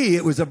 For me,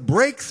 it was a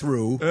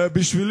breakthrough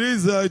בשבילי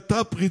זה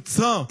הייתה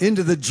פריצה.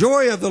 into the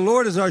joy of the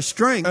Lord as our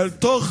strength אל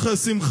תוך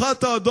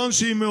שמחת האדון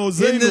שהיא in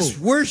מעוזנו. this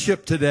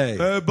worship today.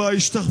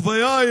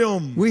 בהשתחוויה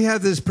היום. We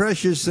have this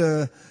precious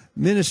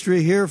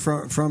ministry here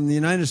from the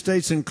United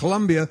States and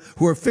Colombia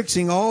who are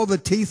fixing all the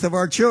teeth of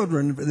our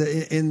children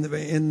in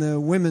the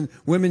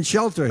women's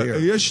shelter here.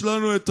 יש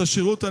לנו את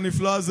השירות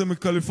הנפלא הזה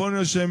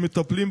מקליפורניה שהם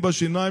מטפלים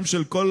בשיניים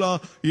של כל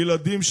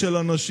הילדים של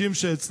הנשים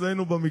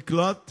שאצלנו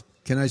במקלט.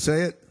 Can I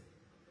say it?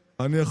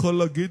 אני יכול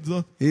להגיד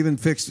זאת? He even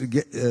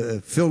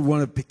filled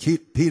one of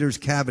Peter's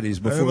cavities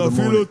הם before the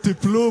אפילו morning.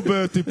 טיפלו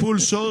בטיפול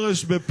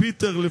שורש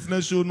בפיטר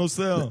לפני שהוא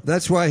נוסע.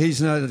 That's why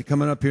he's not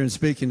coming up here and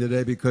speaking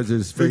today, because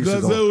his face בגלל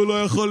is זה all. הוא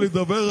לא יכול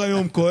לדבר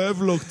היום,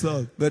 כואב לו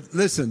קצת. But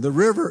listen, the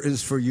river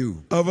is for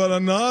you. אבל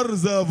הנהר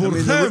זה I mean,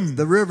 עבורכם.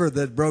 the river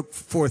that broke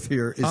forth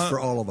here is for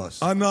all of us.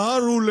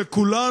 הנהר הוא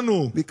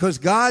לכולנו. Because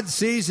God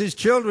sees His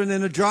children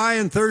in a dry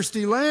and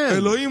thirsty land.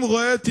 אלוהים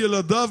רואה את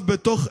ילדיו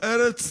בתוך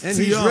ארץ And He's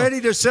צייה.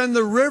 ready to send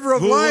the river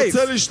of והוא life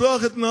רוצה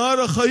לשלוח את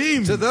נהר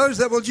החיים to those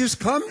that will just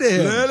come to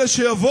Him. לאלה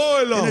שיבואו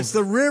אליו. And it's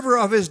the river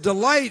of His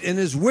delight and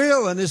His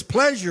will and His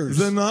pleasures.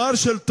 זה נהר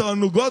של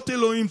תענוגות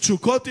אלוהים,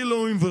 תשוקות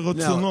אלוהים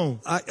ורצונו.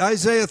 Now,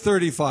 Isaiah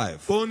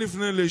 35. בואו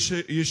נפנה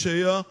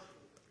לישעיה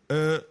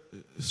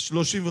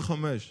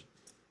 35.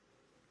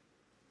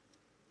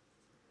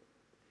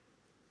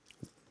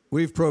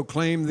 We've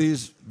proclaimed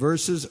these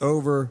verses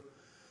over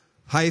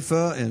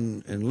Haifa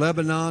and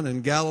Lebanon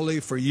and Galilee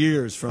for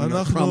years from the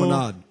אנחנו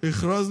promenade.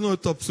 הכרזנו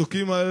את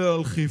הפסוקים האלה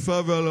על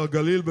חיפה ועל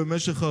הגליל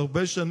במשך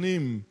הרבה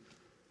שנים.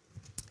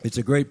 It's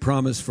a great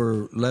promise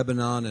for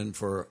Lebanon and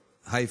for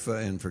Haifa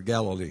and for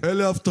Galilee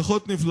אלה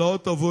הבטחות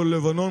נפלאות עבור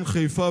לבנון,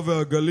 חיפה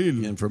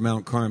והגליל, and for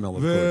Mount Carmel,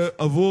 of course.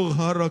 ועבור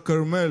הר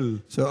הכרמל.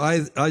 So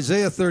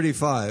Isaiah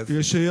 35,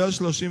 ישעיה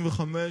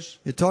 35,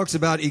 it talks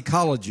about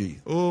ecology.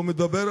 הוא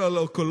מדבר על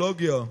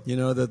אקולוגיה, You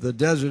know, that the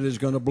desert is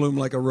going to bloom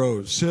like a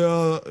rose.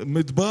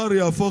 שהמדבר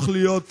יהפוך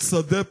להיות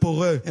שדה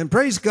פורה. And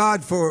praise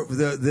God for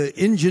the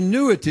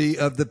ingenuity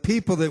of the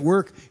people that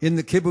work in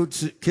the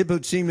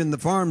kibbutzim in the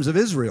farms of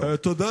Israel.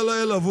 תודה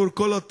לאל עבור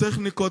כל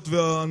הטכניקות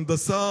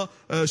וההנדסה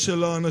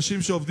של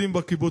האנשים שעובדים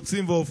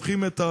בקיבוצים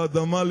והופכים את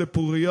האדמה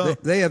לפוריה.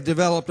 They have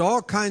developed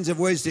all kinds of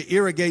ways to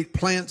irrigate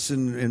plants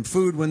and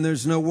food when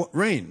there's no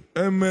rain.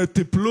 הם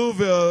טיפלו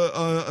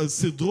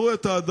וסידרו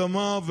את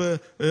האדמה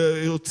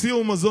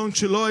והוציאו מזון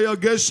כשלא היה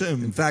גשם.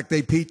 In fact,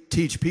 they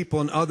teach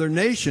people in other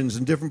nations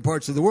in different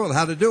parts of the world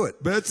how to do it.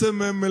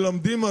 בעצם הם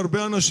מלמדים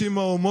הרבה אנשים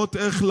מהאומות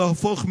איך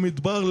להפוך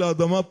מדבר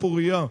לאדמה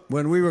פוריה.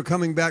 When we were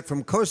coming back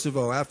from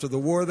Kosovo after the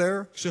war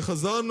there,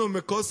 כשחזרנו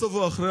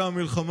מקוסובו אחרי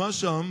המלחמה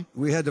שם,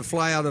 we had to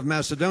fly out of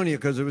Macedonia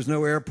because there was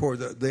no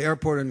airport. The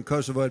airport in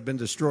Kosovo had been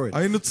destroyed.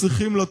 היינו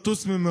צריכים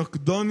לטוס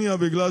ממקדוניה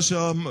בגלל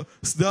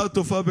שהשדה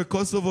התעופה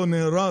בקוסובו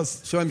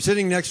נהרס. So I'm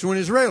sitting next to an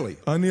Israeli.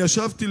 אני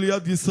ישבתי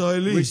ליד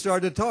ישראלי, We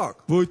started to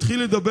talk. והוא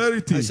התחיל לדבר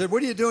איתי. I said,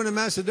 "What are you doing in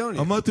Macedonia?"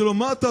 אמרתי לו,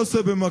 מה אתה עושה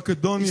He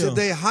במקדוניה? said,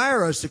 "They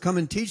hire us to come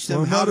and teach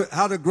them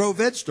how to grow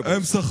vegetables."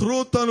 הם שכרו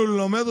אותנו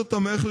ללמד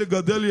אותם איך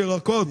לגדל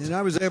ירקות. And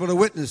I was able to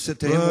witness it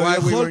to him why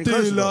we were in יכולתי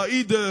Kosovo.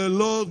 להעיד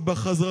לו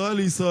בחזרה So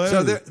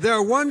לישראל. there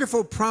are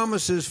wonderful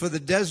promises for the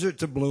desert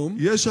to bloom.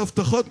 יש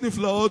הבטחות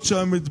נפלאות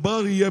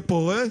שהמדבר יהיה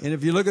פורה. And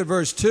if you look at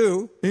verse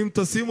 2, אם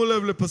תשימו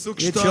לב לפסוק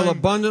it shall 2,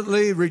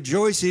 abundantly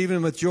rejoice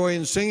even with joy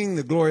and singing.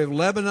 The glory of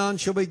Lebanon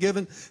shall be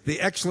given. The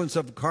excellence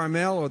of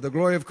Carmel, or the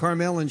glory of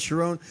Carmel and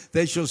Sharon.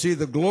 They shall see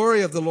the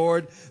glory of the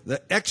Lord, the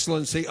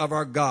excellency of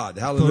our God.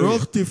 Hallelujah.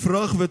 תרוך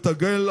תפרח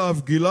ותגל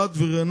אף גלעד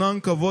ורנן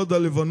כבוד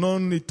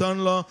הלבנון ניתן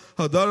לה,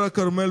 הדר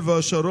הכרמל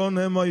והשרון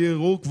המה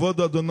יראו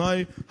כבוד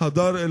אדוני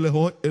הדר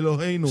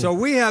אלוהינו. So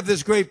we have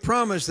this great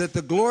promise that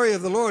the glory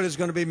of the Lord is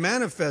going to be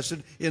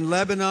manifested in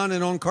Lebanon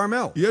and on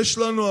Carmel. יש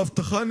לנו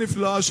הבטחה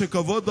נפלאה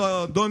שכבוד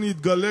האדון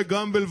יתגלה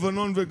גם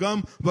בלבנון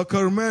וגם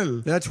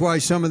בכרמל. That's why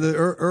some of the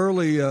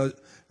early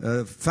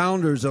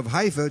founders of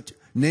Haifa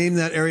named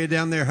that area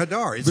down there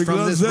Hadar. It's from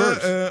בגלל this זה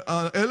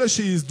verse. אלה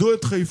שייסדו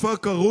את חיפה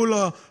קראו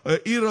לה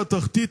עיר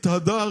התחתית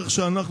הדר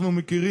שאנחנו It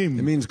מכירים.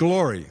 means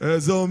glory.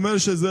 זה אומר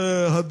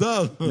שזה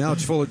הדר. Now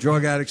it's full of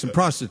drug addicts and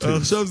prostitutes.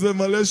 עכשיו זה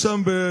מלא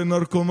שם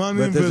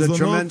בנרקומנים But there's a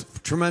וזונות.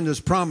 tremendous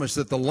promise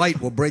that the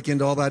light will break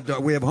into all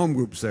that. We have home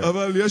groups there.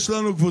 אבל יש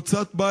לנו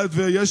קבוצת בית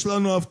ויש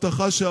לנו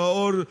הבטחה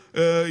שהאור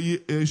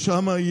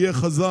שם יהיה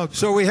חזק.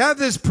 So we have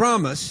this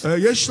promise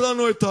יש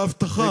לנו את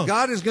ההבטחה that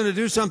God is going to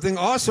do something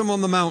awesome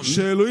on the mountain.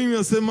 שאלוהים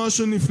יעשה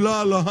משהו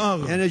נפלא על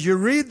ההר. And as you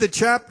read the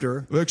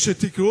chapter,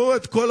 וכשתקראו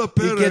את כל it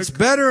הפרק gets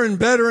better and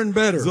better and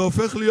better. זה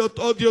הופך להיות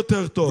עוד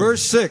יותר טוב.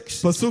 Verse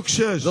 6. פסוק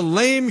 6. The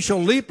lame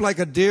shall leap like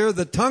a deer,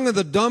 the tongue of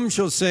the dumb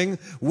shall sing,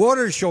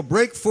 waters shall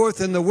break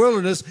forth in the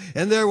wilderness,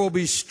 and there will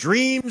be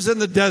streams in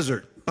the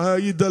desert.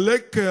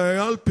 ידלק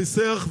כאייל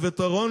פיסח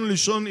וטרון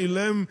לישון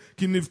אילם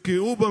כי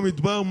נבקעו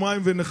במדבר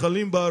מים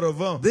ונחלים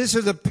בערבה. This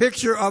is a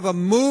picture of a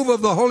move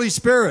of the Holy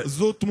Spirit.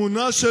 זו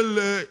תמונה של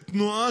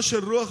תנועה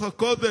של רוח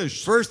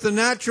הקודש. First the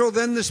natural,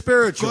 then the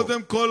spiritual.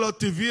 קודם כל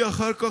הטבעי,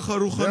 אחר כך There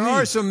הרוחני.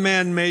 are some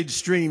man-made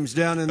streams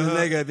down in the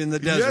Negev, in the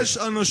desert. יש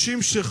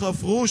אנשים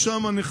שחפרו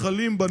שם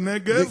נחלים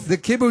בנגב. The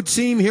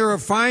kibbutzim here are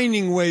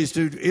finding ways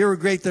to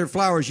irrigate their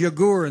flowers,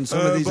 yagur and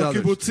some of these others.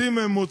 בקיבוצים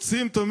הם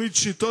מוצאים תמיד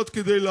שיטות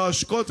כדי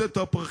להשקות את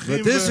הפרחים.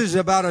 But this is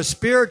about a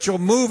spiritual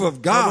move of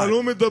אבל God,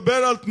 הוא מדבר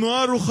על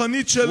תנועה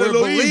רוחנית של where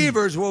אלוהים.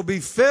 believers will be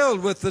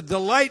filled with the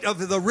delight of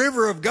the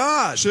river of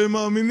God.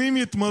 שמאמינים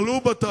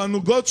יתמלאו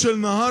בתענוגות של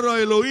נהר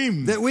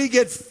האלוהים. That we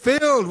get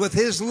filled with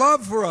His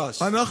love for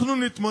us. אנחנו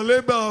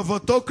נתמלא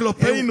באהבתו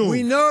כלפינו. And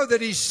we know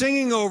that He's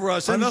singing over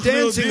us and אנחנו dancing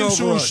יודעים over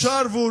שהוא us.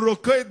 שר והוא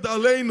רוקד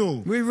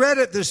עלינו. We read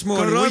it this morning.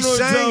 We קראנו את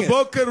זה sang it.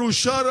 הבוקר, הוא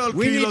שר על We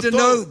need to קהילתו.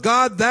 know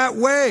God that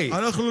way.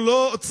 אנחנו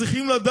לא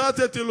צריכים לדעת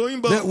את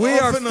אלוהים That we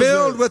are באופן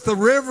filled הזה. with the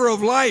river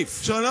of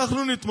life.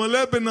 שאנחנו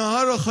נתמלא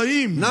בנהר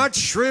החיים. Not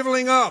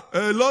shriveling up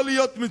לא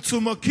להיות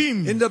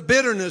מצומקים. into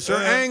bitterness or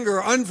anger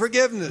or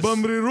unforgiveness.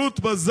 במרירות,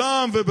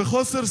 בזעם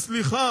ובחוסר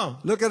סליחה.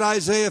 Look at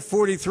Isaiah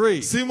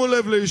 43. שימו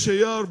לב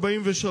לישעיה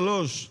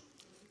 43.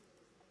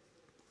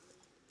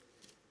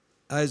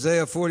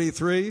 Isaiah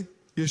 43.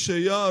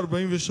 ישעיה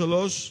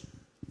 43.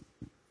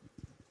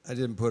 I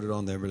didn't put it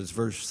on there, but it's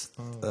verse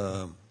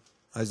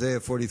Isaiah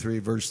 43,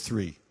 verse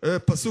 3.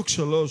 פסוק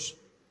 3.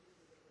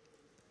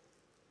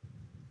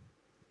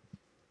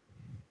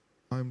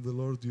 I'm the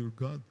Lord your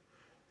God.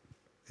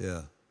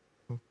 Yeah.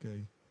 Okay.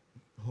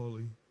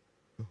 Holy.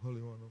 The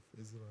Holy One of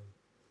Israel.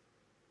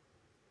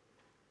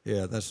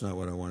 Yeah, that's not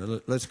what I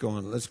wanted. Let's go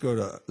on. Let's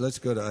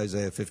go to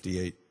Isaiah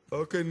 58.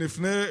 אוקיי,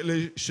 נפנה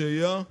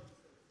לישעיה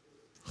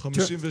Turn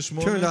to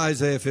 58.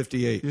 Isaiah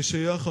 58,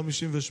 ישעיה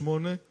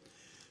 58,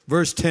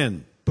 verse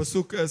 10.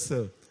 פסוק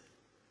 10.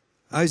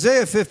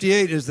 Isaiah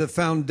 58 is the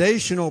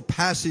foundational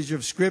passage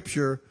of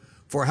Scripture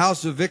for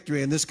House of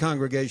Victory in this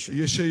congregation.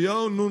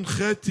 ישעיהו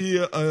נ"ח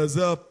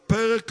זה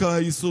הפרק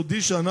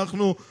היסודי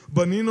שאנחנו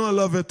בנינו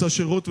עליו את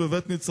השירות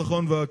בבית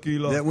ניצחון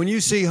והקהילה. That when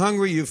you see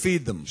hungry, you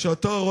feed them.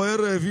 כשאתה רואה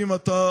רעבים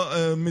אתה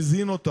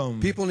מזין אותם.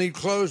 People need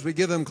clothes, we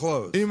give them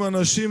clothes. אם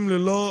אנשים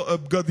ללא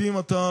בגדים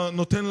אתה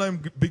נותן להם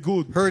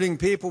ביגוד. Hurting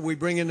people, we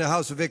bring into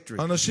House of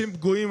Victory. אנשים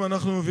פגועים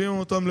אנחנו מביאים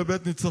אותם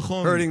לבית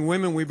ניצחון. Hurting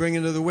women, we bring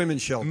into the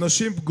women's shelter.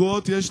 נשים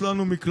פגועות יש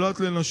לנו מקלט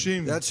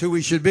לנשים. That's who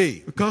we should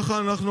be. ככה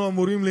אנחנו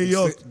אמורים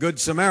להיות. It's the Good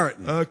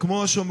Samaritan.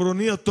 כמו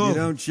השומרוני הטוב. You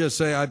don't just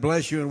say, I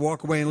bless you and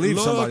walk away and leave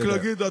לא somebody רק there.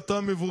 להגיד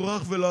אתה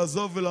מבורך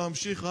ולעזוב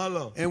ולהמשיך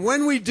הלאה. And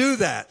when we do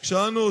that,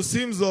 כשאנו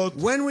עושים זאת,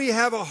 when we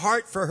have a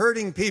heart for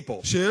hurting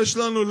people, שיש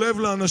לנו לב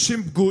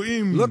לאנשים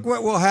פגועים, look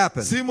what will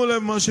happen. שימו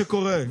לב מה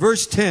שקורה.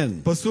 Verse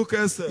 10. פסוק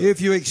 10.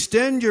 If you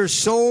extend your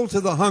soul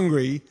to the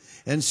hungry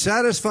and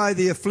satisfy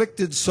the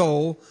afflicted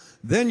soul,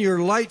 then your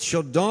light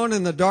shall dawn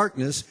in the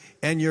darkness,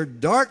 and your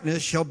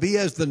darkness shall be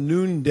as the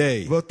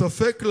noonday.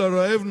 ותפק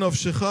לרעב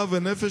נפשך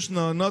ונפש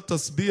נענה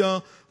תשביע,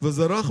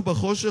 וזרח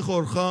בחושך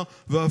אורך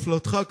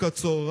והפלתך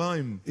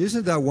כצהריים.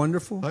 Isn't that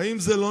wonderful? האם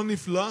זה לא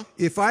נפלא?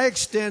 If I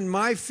extend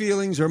my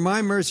feelings or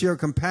my mercy or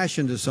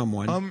compassion to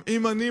someone,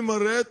 אם אני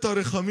מראה את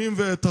הרחמים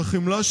ואת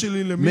החמלה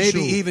שלי maybe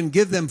למישהו, even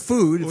give them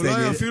food if they אולי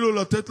need it, אפילו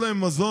לתת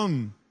להם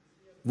מזון,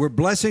 we're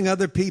blessing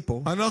other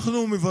people.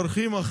 אנחנו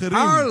מברכים אחרים.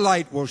 Our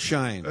light will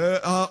shine.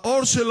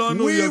 האור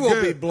שלנו We will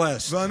be יגע,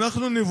 blessed.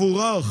 ואנחנו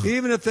נבורך.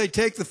 Even if they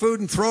take the food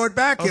and throw it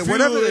back, אפילו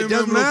whatever, it אם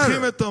doesn't הם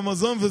לוקחים matter. את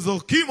המזון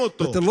וזורקים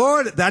אותו. But the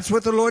Lord, that's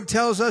what the Lord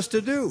tells us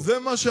to do. זה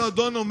מה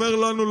שהאדון אומר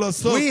לנו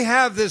לעשות. We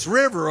have this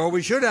river, or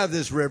we should have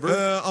this river.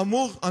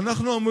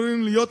 אנחנו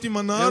אמורים להיות עם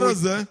הנהר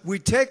הזה. We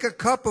take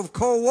a cup of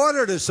cold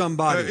water to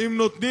somebody. אם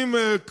נותנים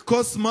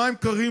כוס מים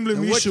קרים And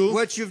למישהו,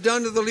 what you've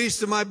done to the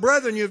least of my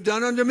brethren, you've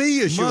done unto me,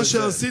 Yeshua מה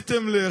said.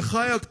 שעשיתם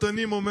לאחיי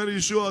הקטנים, אומר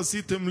ישוע,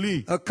 עשיתם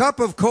לי. A cup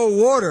of cold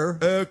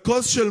water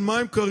כוס של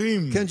מים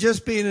קרים can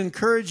just be an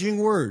encouraging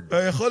word.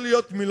 יכול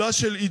להיות מילה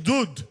של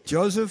עידוד.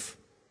 Joseph,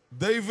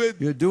 דיוויד,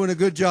 you're doing a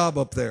good job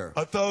up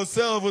there. אתה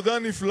עושה עבודה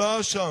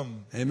נפלאה שם.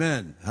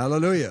 Amen.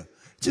 Hallelujah.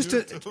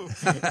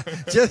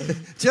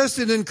 Just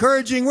an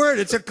encouraging word.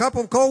 It's a cup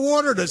of cold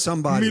water to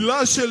somebody.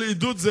 מילה של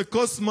עידוד זה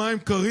כוס מים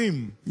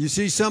קרים. You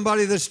see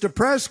somebody that's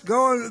depressed,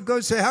 go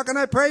say, how can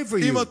I pray for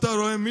אם you? אתה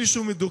רואה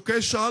מישהו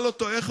מדוכא, שאל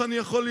אותו איך אני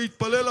יכול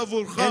להתפלל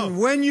עבורך. And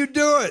when you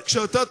do it,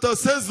 כשאתה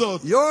תעשה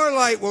זאת, your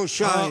light will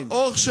shine.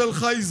 האור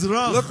שלך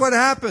יזרח. Look what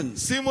happens.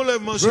 שימו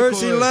לב מה Verse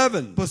שקורה.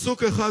 11.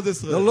 פסוק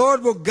 11. The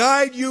Lord will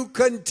guide you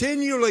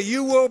continually.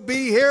 You will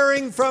be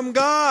hearing from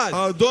God.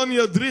 האדון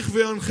ידריך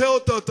וינחה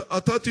אותה,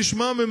 אתה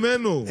תשמע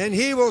ממנו. And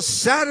he will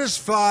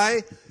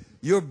satisfy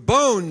your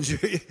bones,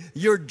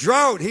 your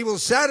drought. He will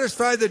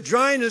satisfy the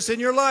dryness in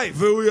your life.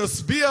 והוא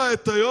ישביע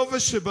את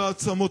היובש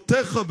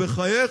שבעצמותיך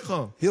בחייך.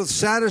 He'll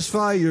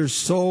satisfy your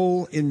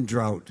soul in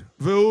drought.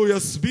 והוא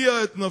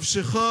ישביע את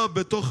נפשך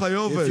בתוך If you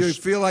היובש.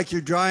 feel like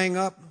you're drying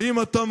up,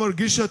 אם אתה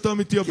מרגיש שאתה get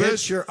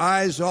מתייבש, your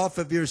eyes off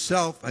of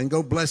yourself and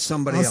go bless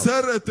somebody else.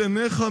 הסר את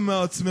עיניך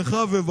מעצמך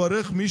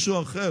וברך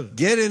מישהו אחר.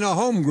 Get in a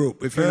home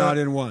group if you're not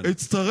in one.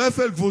 הצטרף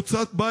אל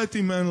קבוצת בית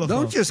אם אין לך.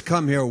 Don't just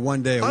come here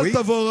one day a אל week.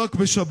 תבוא רק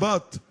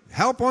בשבת.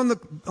 Help on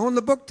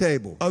the book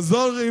table.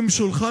 עזור עם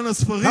שולחן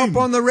הספרים. Help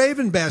on the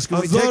raven basket.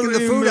 We're taking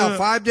the food out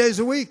 5 days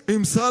a week.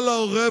 עם סל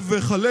העורב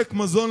וחלק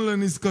מזון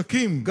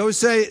לנזקקים. Go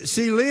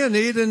see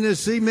Leonid and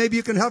see maybe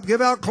you can help give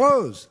out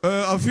clothes.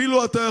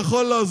 אפילו אתה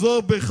יכול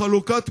לעזור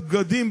בחלוקת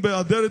בגדים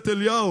באדרת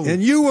אליהו.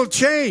 And you will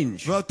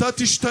change. ואתה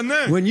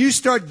תשתנה. When you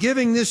start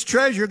giving this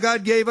treasure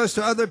God gave us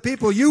to other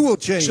people, you will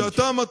change.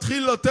 כשאתה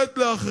מתחיל לתת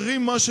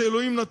לאחרים מה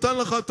שאלוהים נתן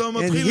לך, אתה And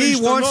מתחיל He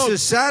wants להשתנות. to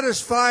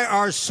satisfy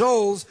our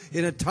souls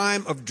in a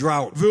time of drought.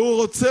 והוא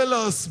רוצה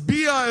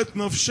להשביע את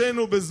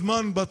נפשנו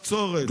בזמן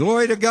בצורת.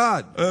 Glory to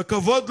God.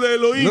 כבוד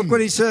לאלוהים. Look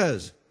what He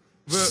says.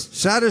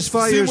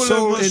 Satisfy your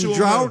soul in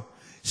drought.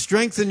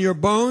 Strengthen your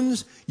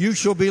bones. You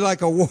shall be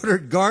like a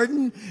watered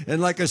garden and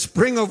like a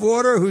spring of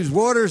water whose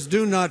waters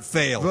do not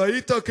fail.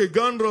 והיית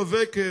כגן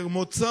רווה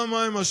כמוצא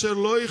מים אשר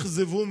לא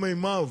יכזבו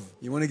מימיו.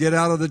 You want to get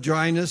out of the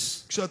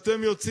dryness?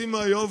 כשאתם יוצאים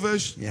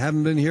מהיובש You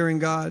haven't been hearing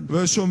God?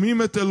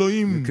 ושומעים את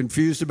אלוהים,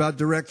 Confused about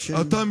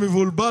direction? אתה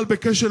מבולבל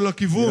בקשר You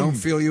לכיוון, don't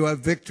feel you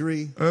have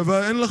victory?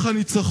 ואין לך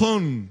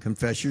ניצחון.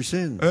 Confess your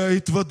sins.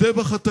 התוודה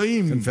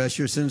בחטאים. Confess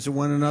your sins to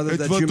one another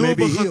that you התוודו may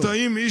be healed.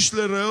 בחטאים איש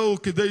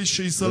לרעהו כדי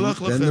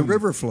שיסלח Then the לכם.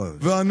 river flows.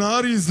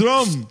 והנהר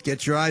יזרום.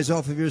 Get your eyes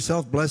off of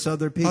yourself, bless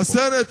other people.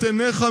 הסר את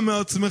עיניך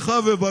מעצמך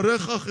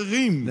וברך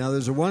אחרים. Now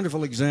there's a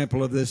wonderful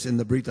example of this in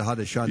the Brit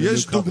HaDashah, the New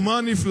יש Covenant.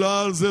 דוגמה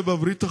נפלאה על זה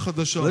בברית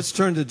החדשה. Let's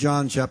turn to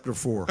John chapter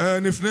 4.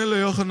 נפנה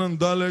ליוחנן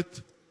ד',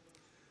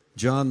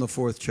 John the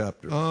 4th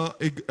chapter.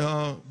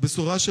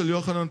 הבשורה של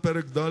יוחנן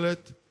פרק ד'.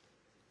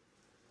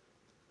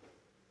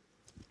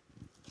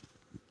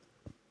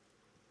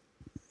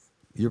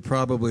 You're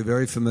probably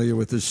very familiar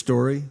with this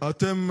story.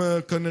 אתם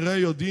כנראה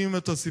יודעים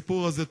את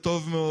הסיפור הזה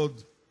טוב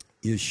מאוד.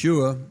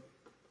 Yeshua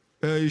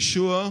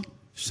ישוע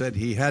said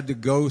he had to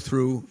go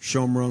through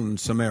Shomron and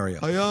Samaria.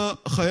 היה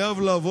חייב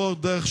לעבור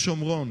דרך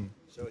שומרון.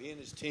 So he and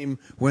his team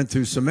went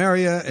through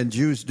Samaria, and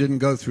Jews didn't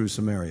go through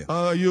Samaria.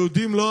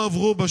 היהודים לא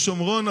עברו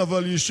בשומרון,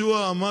 אבל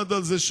ישוע עמד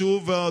על זה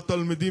שהוא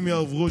והתלמידים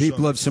יעברו שם.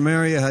 People of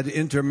Samaria had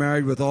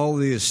intermarried with all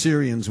the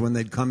Assyrians when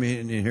they'd come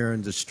in here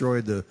and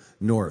destroyed the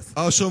north.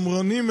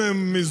 השומרונים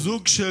הם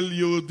מיזוג של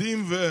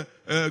יהודים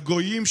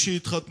וגויים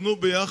שהתחתנו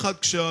ביחד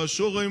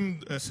כשהאשורים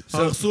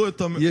הרסו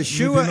את המדינה.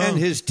 Yeshua and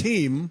his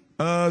team,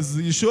 אז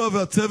ישוע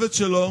והצוות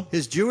שלו,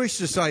 his Jewish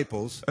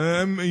disciples,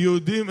 הם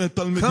יהודים,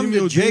 תלמידים come to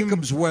יהודים,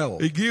 Jacob's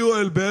well. הגיעו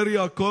אל באר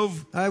יעקב.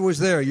 I was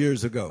there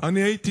years ago.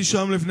 אני הייתי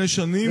שם לפני There's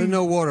שנים,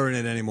 no water in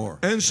it anymore.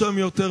 אין שם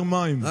יותר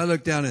מים. I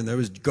looked down in there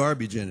was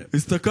garbage in it.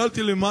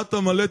 הסתכלתי למטה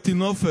מלא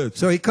תינופת.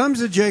 So he comes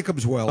to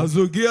Jacob's well, אז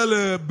הוא הגיע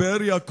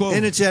לבאר יעקב,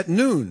 and it's at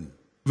noon,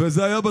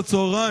 וזה היה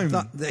בצהריים,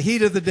 the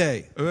heat of the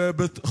day.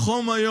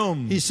 בחום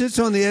היום. He sits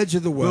on the edge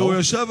of the והוא well,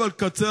 ישב על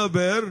קצה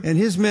הבאר. and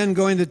his men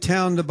going to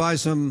town to buy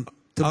some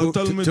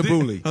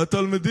tabbouleh.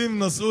 התלמידים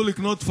נסעו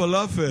לקנות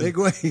פלאפל.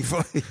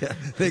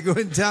 They go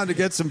in town to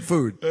get some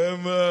food.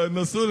 הם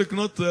נסעו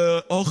לקנות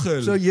אוכל.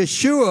 So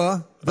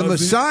Yeshua, the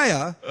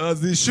Messiah,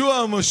 אז ישוע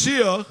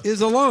המשיח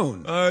is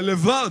alone,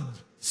 לבד,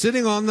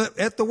 sitting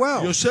at the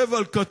well, יושב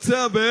על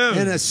קצה הבאר,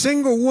 and a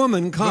single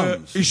woman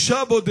comes.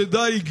 אישה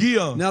בודדה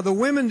הגיעה. Now the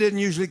women didn't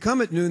usually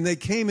come at noon; they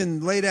came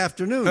in late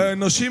afternoon.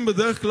 נשים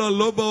בדרך כלל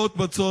לא באות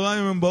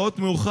בצהריים, הן באות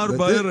מאוחר But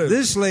בערב.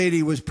 this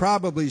lady was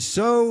probably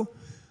so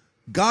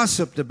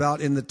gossiped about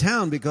in the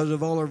town because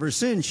of all of her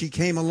sins, she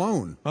came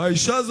alone.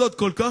 האישה הזאת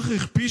כל כך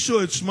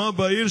הכפישו את שמה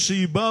בעיר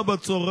שהיא באה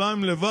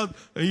בצהריים לבד,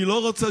 היא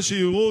לא רוצה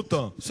שיראו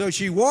אותה. So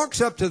she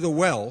walks up to the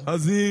well,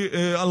 אז היא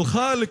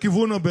הלכה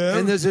לכיוון הבאר,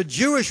 and there's a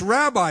Jewish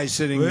rabbi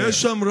sitting there.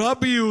 ויש שם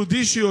רבי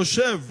יהודי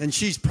שיושב, And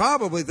she's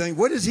probably thinking,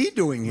 what is he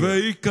doing here?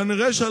 והיא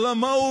כנראה שאלה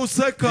מה הוא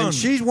עושה כאן, And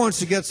she wants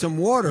to get some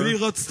water. והיא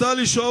רצתה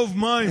לשאוב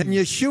מים. And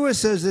Yeshua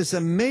says this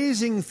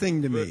amazing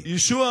thing to me.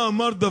 ישוע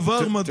אמר דבר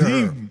To her.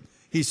 מדהים.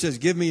 He says,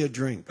 give me a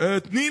drink.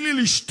 תני לי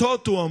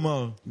לשתות, הוא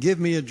אמר. Give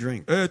me a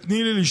drink.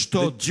 תני לי The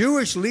לשתות.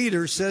 Jewish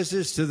leader says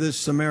this to this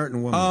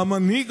Samaritan woman.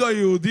 המנהיג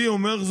היהודי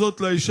אומר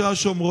זאת לאישה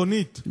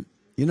השומרונית.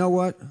 You know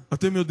what?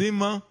 אתם יודעים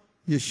מה?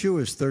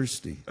 Yeshua is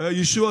thirsty.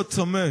 ישוע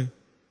צמא.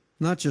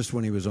 Not just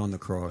when he was on the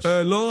cross.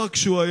 לא רק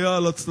שהוא היה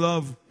על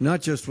הצלב.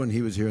 Not just when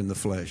he was here in the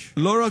flesh.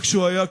 לא רק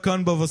שהוא היה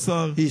כאן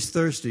בבשר. He's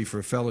thirsty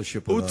for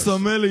fellowship הוא with us.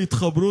 צמא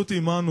להתחברות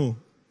עמנו.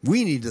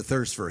 We need to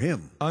thirst for him.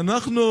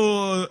 אנחנו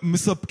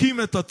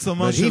מספקים את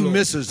הצמא But he שלו.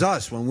 misses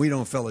us when we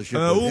don't fellowship with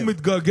הוא him.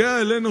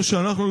 מתגעגע אלינו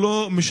שאנחנו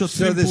לא So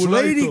משתפים this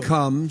פעולה lady איתו.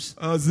 comes,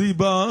 אז היא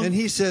באה, and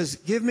he says,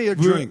 give me a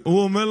drink.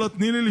 והוא אומר לה,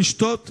 תני לי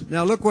לשתות.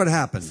 Now look what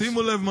happens.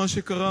 שימו לב מה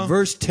שקרה.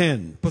 Verse 10.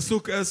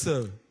 פסוק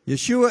 10.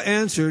 Yeshua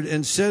answered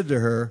and said to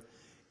her,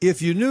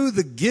 if you knew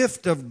the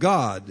gift of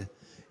God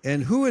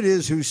and who it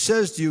is who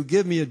says to you,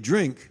 give me a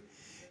drink,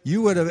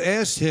 you would have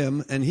asked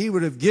him and he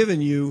would have given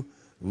you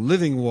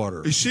living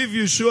water. השיב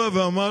ישוע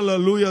ואמר לה,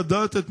 לו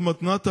ידעת את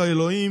מתנת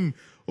האלוהים,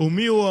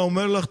 ומי הוא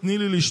האומר לך, תני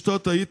לי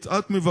לשתות,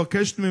 את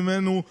מבקשת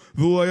ממנו,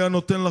 והוא היה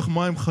נותן לך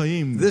מים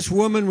חיים. This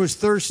woman was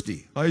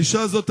thirsty.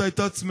 האישה הזאת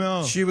הייתה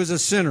צמאה. She was a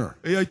sinner.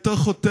 היא הייתה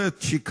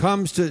חוטאת. She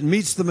comes to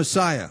meets the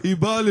Messiah. היא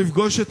באה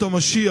לפגוש את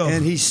המשיח.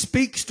 And he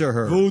speaks to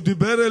her. והוא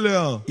דיבר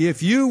אליה.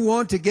 If you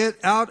want to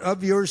get out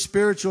of your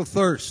spiritual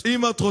thirst,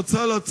 אם את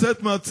רוצה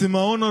לצאת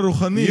מהצמאון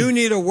הרוחני, you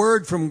need a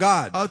word from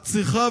God. את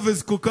צריכה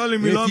וזקוקה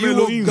למילה If you will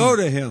מאלוהים. go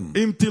to him,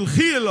 אם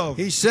תלכי אליו,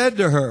 he said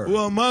to her,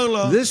 הוא אמר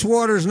לה, this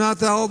water is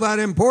not all that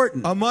important.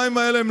 המים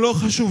האלה הם לא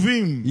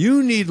חשובים.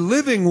 You need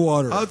living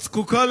water. את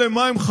זקוקה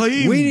למים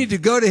חיים. We need to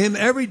go to him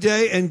every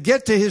day and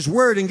get to his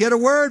word and get a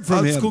word from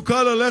את him.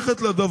 זקוקה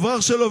ללכת לדבר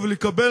שלו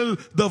ולקבל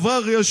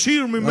דבר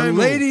ישיר A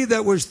ממנו. lady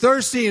that was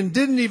thirsty and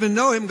didn't even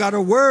know him got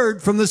a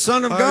word from the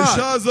Son of האישה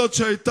God. הזאת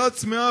שהייתה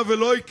צמאה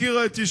ולא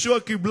הכירה את ישוע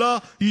קיבלה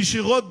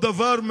ישירות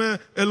דבר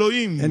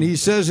מאלוהים. And he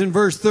says in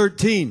verse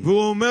 13,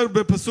 והוא אומר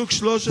בפסוק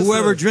 13,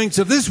 whoever drinks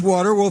of this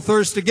water will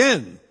thirst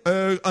again.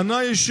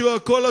 ענה ישוע,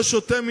 כל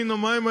השותה מן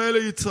המים האלה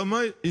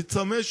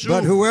יצמא שוב.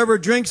 But whoever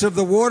drinks of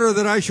the water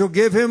that I shall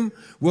give him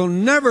will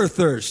never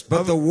thirst.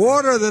 But the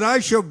water that I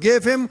shall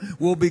give him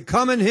will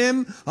become in him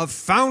a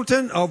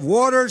fountain of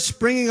water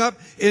springing up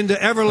into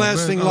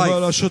everlasting אבל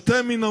life.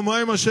 השותה מן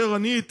המים אשר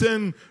אני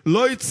אתן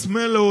לא יצמא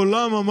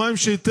לעולם, המים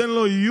שיתן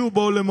לו יהיו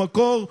בו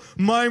למקור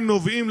מים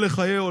נובעים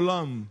לחיי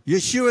עולם.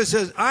 Yeshua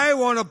says, I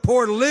want to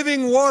pour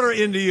living water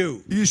into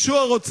you.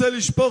 ישוע רוצה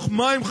לשפוך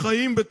מים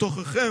חיים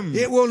בתוככם.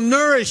 It will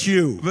nourish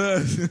you.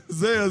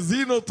 וזה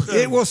יזין אתכם.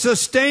 It will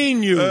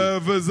sustain you.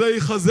 וזה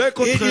יחזק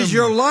It אתכם. is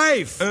your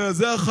life.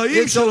 זה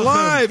החיים It's שלכם.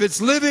 alive.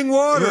 It's living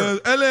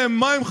water. אלה הם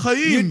מים You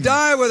חיים.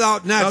 die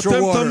without natural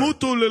אתם water.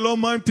 תמותו ללא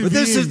מים But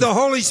this is טבעיים. the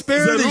Holy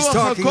Spirit זה he's רוח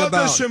talking about.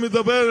 הקודש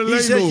שמדבר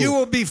He said, you אלינו.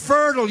 will be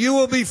fertile. You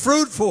will be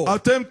fruitful.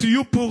 אתם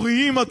תהיו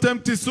פוריים, אתם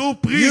תישאו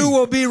פרי. You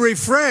will be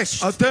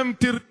refreshed. אתם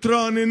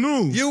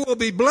תתרעננו. You will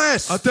be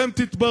blessed. אתם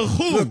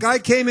תתברכו. Look, I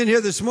came in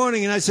here this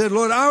morning and I said,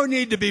 Lord, I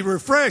need to be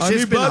refreshed. אני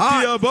It's been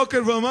באתי hot.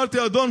 הבוקר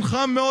ואמרתי, אדון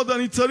חם מאוד,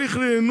 אני צריך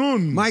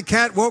רענון. My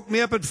cat woke me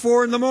up at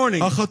 4 in the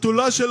morning.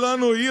 החתולה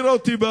שלנו העירה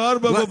אותי ב4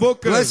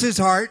 בבוקר. Bless his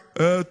heart.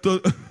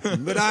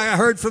 But I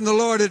heard from the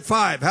Lord at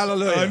 5.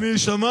 Hallelujah. אני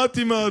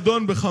שמעתי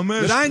מהאדון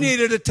בחמש. But I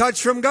needed a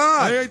touch from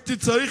God. הייתי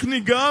צריך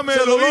ניגעה So the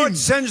מאלוהים. Lord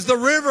sends the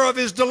river of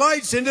his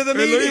delights into the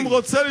אלוהים meeting.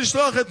 רוצה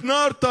לשלוח את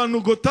נהר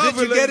תענוגותיו Did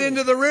you get אלינו.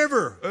 into the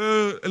river?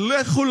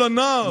 לכו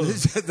לנהר.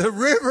 The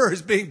river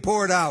is being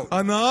poured out.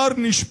 הנהר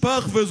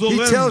נשפך He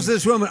וזורם. tells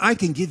this woman, I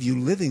can give you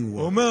living הוא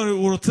water. אומר,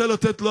 הוא רוצה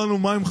לתת לנו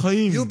מים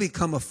חיים. You'll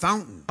become a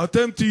fountain.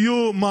 אתם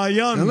תהיו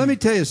מעיין. Now let me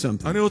tell you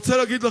something. אני רוצה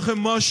להגיד לכם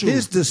משהו.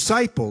 His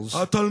disciples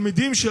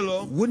התלמידים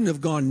שלו wouldn't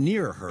have gone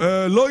near her.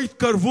 לא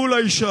התקרבו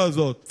לאישה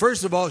הזאת.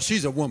 First of all,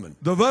 she's a woman.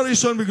 דבר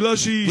ראשון בגלל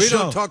שהיא We אישה.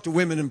 don't talk to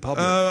women in public.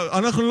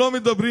 אנחנו לא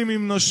מדברים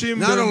עם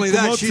נשים Not only that,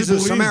 במקומות she's a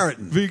ציבוריים.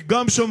 Samaritan. והיא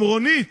גם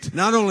שומרונית.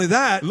 Not only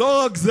that,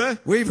 לא רק זה.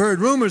 we've heard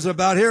rumors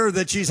about her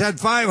that she's had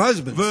 5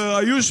 husbands.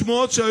 והיו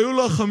שמועות שהיו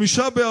לה 5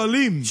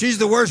 בעלים. She's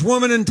the worst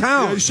woman in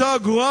town. האישה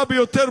הגרועה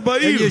ביותר And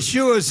בעיר.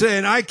 Yeshua is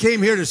saying, I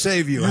came here to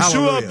save you. ישוע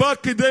Hallelujah. בא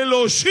כדי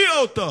להושיע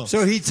אותה.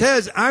 So he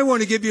says, I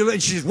want to give you,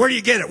 and she says, where do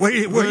you get it? Where do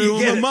you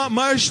get it?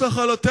 מה יש לך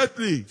לתת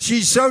לי?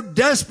 She's so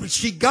desperate.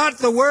 She got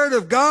the word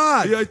of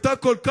God. היא הייתה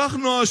כל כך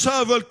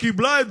נואשה, אבל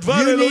קיבלה את דבר You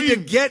need to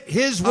אלוהים. get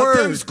his אתם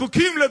word.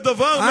 זקוקים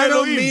לדבר I don't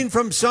מאלוהים. mean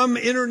from some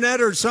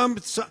internet or some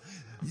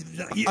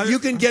you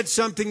can get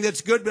something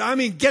that's good, but I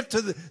mean get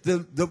to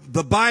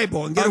the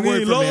Bible and get a אני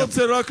word לא from him.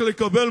 רוצה רק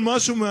לקבל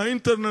משהו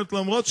מהאינטרנט,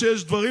 למרות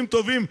שיש דברים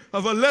טובים,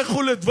 אבל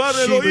לכו לדבר She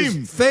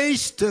אלוהים. was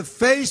face to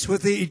face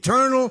with the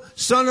eternal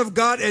Son of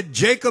God at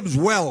Jacob's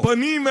well.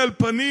 פנים אל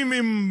פנים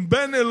עם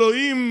בן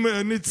אלוהים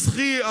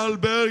נצחי על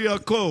באר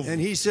יעקב. And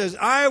he says,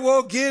 I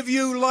will give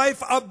you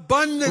life הוא אומר,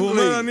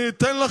 abundantly. אני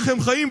אתן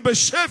לכם חיים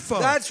בשפע.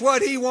 That's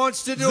what he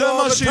wants to do זה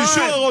all מה the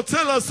שישוע time.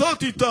 רוצה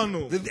לעשות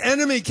איתנו. The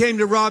enemy came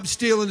to rob,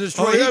 steal, and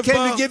destroy. He האויב came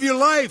בא- to give you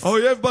life.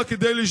 האויב בא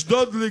כדי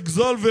לשדוד,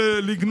 לגזול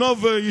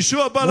ולגנוב,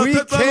 וישוע בא We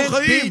לתת לנו can't be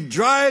חיים.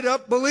 dried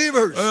up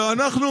believers.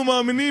 אנחנו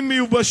מאמינים We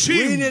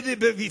מיובשים.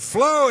 need to be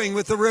flowing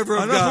with the river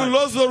of אנחנו God.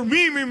 לא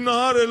זורמים עם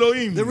נהר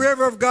אלוהים. The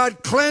river of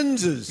God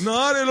cleanses.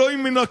 נהר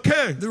אלוהים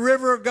מנקה. The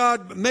river of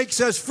God makes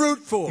us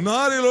fruitful.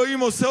 נהר אלוהים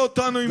עושה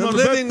אותנו עם The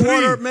הרבה living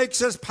water פרי.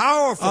 makes us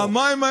powerful.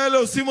 המים האלה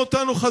עושים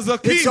אותנו It's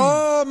חזקים.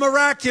 all זה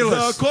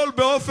miraculous. הכל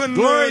באופן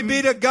Glory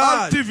be to God.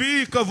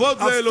 על-טבעי, כבוד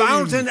A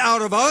לאלוהים. fountain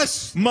out of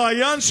us.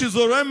 מעיין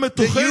שזורם That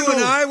you מתוכנו.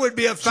 and I would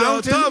be a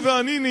fountain שאתה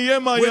ואני נהיה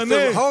with the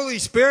מעייני. Holy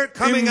Spirit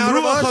coming עם out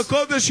of רוח us.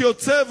 הקודש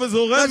יוצא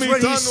וזורם That's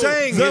what he's מאיתנו.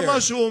 saying זה here.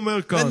 מה שהוא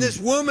אומר כאן. And this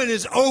woman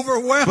is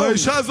overwhelmed.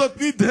 והאישה הזאת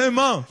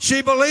נדהמה.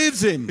 She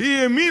believes him. היא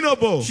האמינה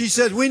בו. She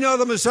said, we know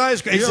the Messiah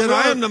is coming. He היא said,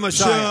 I am the אמרה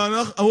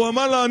Messiah. הוא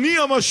אמר לה, אני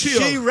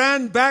המשיח. She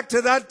ran back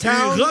to that היא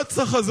town.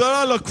 רצה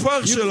חזרה לכפר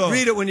You שלה.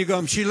 read it when you go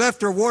home. She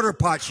left her water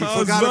pot. She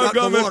forgot עזבה about the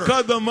גם את water.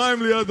 כד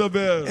המים ליד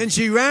הבאר. And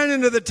she ran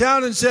into the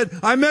town and said,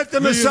 I met the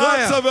והיא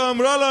רצה Messiah.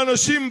 ואמרה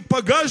לאנשים,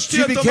 פגשתי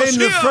She את became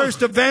the המשיח.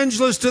 first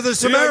evangelist to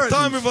the היא הייתה Samaritans.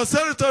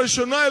 המבשרת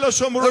הראשונה אל A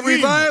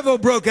השומרונים. revival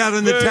broke out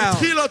in the town.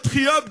 והתחילה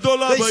תחייה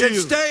גדולה They said,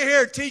 בעיר. stay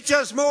here, teach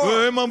us more.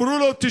 והם אמרו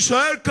לו,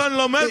 תישאר כאן,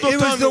 למד It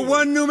was the אותנו.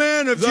 one new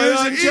man of זה Jews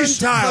היה and איש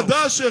Gentiles.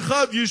 חדש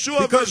אחד, ישוע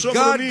Because God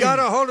והשומרונים. got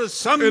a hold of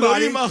somebody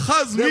אלוהים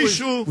אחז that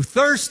מישהו was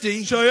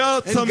thirsty שהיה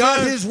and צמא got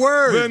his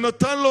word.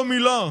 ונתן לו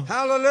מילה.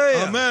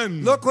 Hallelujah.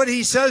 Amen. Look what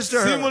he says to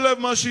שימו her. לב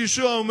מה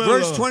שישוע אומר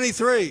Verse לה.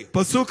 23.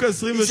 פסוק He said,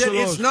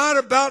 it's 23. not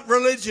about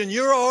religion.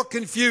 You're all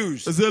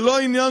confused. זה לא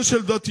עניין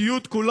של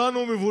דתיות,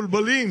 כולנו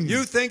מבולבלים.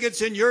 You think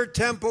it's in your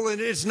temple and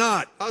it's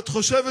not. את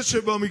חושבת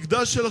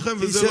שבמקדש שלכם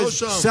He וזה לא says,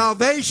 שם.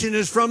 salvation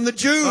is from the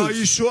Jews.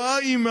 הישועה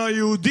היא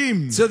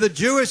מהיהודים. So the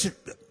Jewish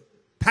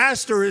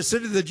pastor is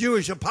sitting, the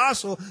Jewish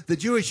apostle, the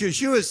Jewish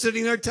Yeshua is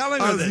sitting there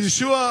telling her אז this.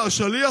 ישוע,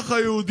 השליח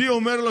היהודי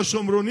אומר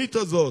לשומרונית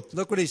הזאת.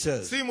 Look what he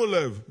says. שימו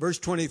לב, Verse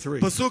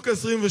 23. פסוק The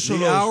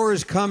 23. hour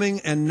is coming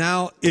and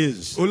now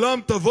is, אולם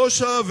תבוא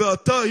שעה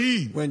ואתה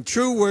היא. when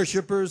true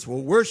worshipers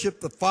will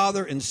worship the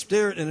Father in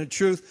spirit and in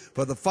truth,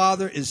 for the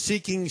Father is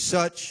seeking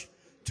such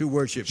to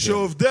worship him.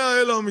 שעובדי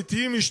האל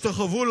האמיתיים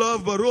ישתחוו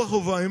לאב ברוח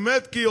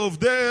ובאמת, כי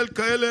עובדי האל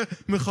כאלה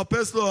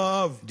מחפש לו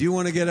האב. Do you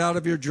want to get out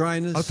of your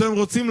dryness? אתם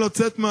רוצים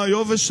לצאת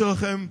מהיובש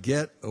שלכם?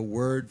 Get a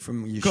word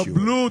from Yeshua.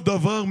 קבלו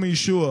דבר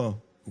מישוע.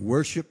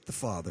 Worship the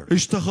Father.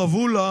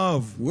 השתחוו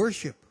לאב.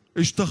 Worship.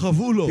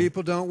 השתחוו לו.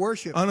 People don't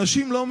worship.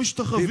 אנשים לא People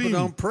משתחווים.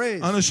 don't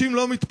praise. אנשים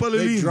לא They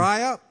מתפללים. dry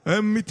up.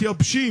 הם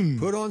מתייבשים.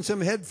 Put on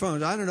some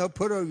headphones. I don't know.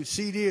 Put a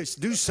CD.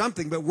 Do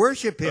something, but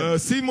worship him.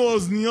 שימו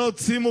אוזניות,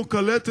 שימו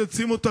קלטת,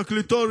 שימו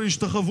תקליטור,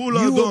 השתחוו You will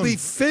לאדון. be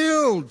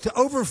filled to אתם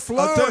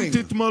overflowing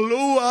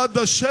תתמלאו עד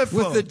השפע.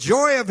 with the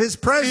joy of his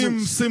עם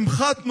presence.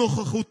 שמחת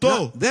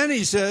נוכחותו. Then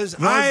he says,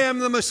 I am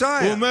the הוא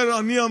Messiah. אומר,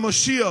 אני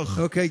המשיח.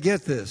 Okay,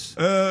 get this.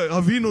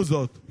 הבינו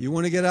זאת. You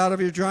want to get out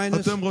of your dryness?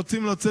 אתם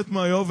רוצים לצאת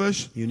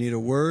מהיובש? You need a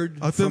word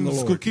from אתם the Lord.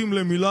 זקוקים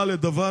למילה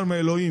לדבר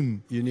מאלוהים.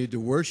 You need to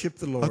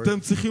worship the Lord. אתם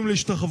צריכים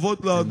להשתחוות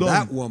And לאדון.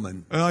 that woman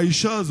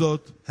האישה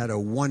הזאת, had a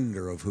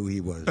wonder of who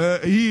he was.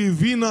 היא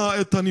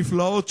הבינה את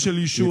הנפלאות של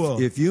ישוע.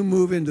 If you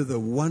move into the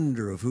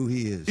wonder of who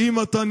he is,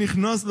 אם אתה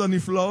נכנס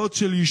לנפלאות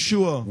של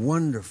ישוע,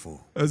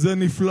 wonderful. זה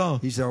נפלא.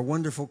 He's our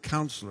wonderful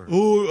counselor.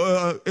 הוא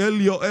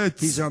אל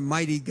יועץ. He's our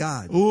mighty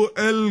God. הוא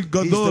אל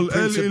גדול,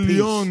 אל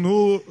עליון,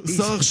 הוא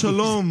שר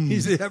שלום.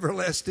 He's the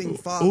everlasting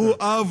Father. הוא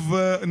אב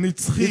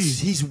נצחי.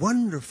 He's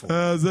wonderful.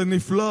 זה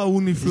נפלא,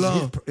 הוא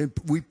נפלא.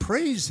 We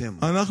praise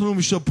him. אנחנו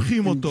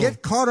משבחים And אותו.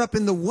 get caught up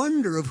in the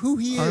wonder of who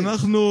he is.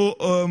 אנחנו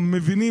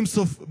מבינים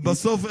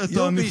בסוף את You'll be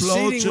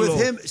הנפלאות שלו.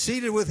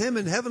 seated with him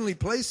in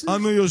heavenly places.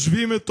 אנו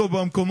יושבים איתו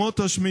במקומות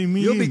You'll be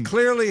השמימיים.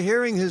 clearly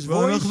hearing his voice.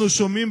 ואנחנו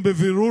שומעים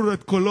בבירור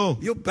את קולו.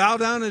 You'll bow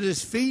down at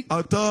his feet.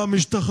 אתה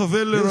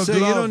משתחווה He'll say, you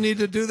לרגליו. don't need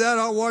to do that,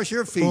 I'll wash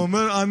your feet. הוא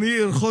אומר, אני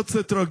ארחוץ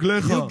את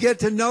רגליך. You'll get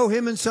to know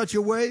him in such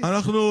a way.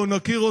 אנחנו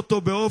נכיר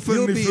אותו באופן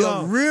You'll be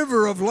נפלא. a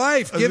river of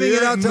life, giving it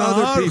זה out to other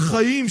נהר people.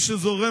 חיים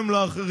שזורם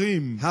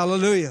לאחרים.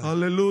 Hallelujah.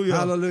 הללויה.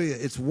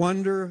 Hallelujah. It's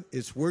wonder,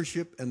 it's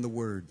worship, and the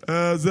word.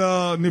 זה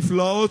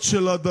הנפלאות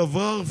של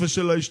הדבר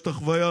ושל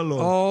ההשתחוויה לו.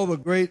 All the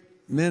great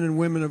men and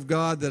women of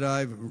God that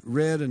I've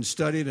read and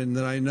studied and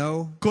that I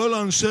know, כל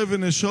אנשי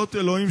ונשות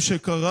אלוהים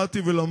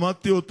שקראתי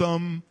ולמדתי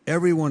אותם,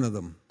 every one of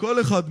them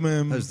כל אחד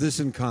מהם, has this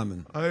in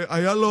common.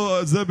 היה לו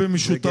זה They're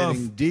במשותף.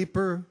 getting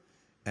deeper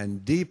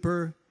and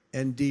deeper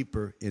and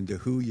deeper into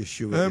who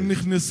Yeshua הם is.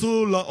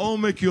 נכנסו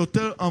לעומק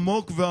יותר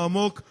עמוק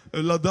ועמוק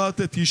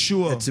לדעת את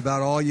ישוע. It's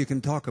about all you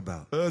can talk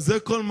about. זה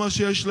כל מה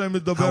שיש להם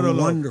לדבר How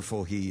עליו.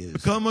 wonderful he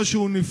is. כמה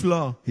שהוא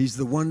נפלא. He's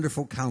the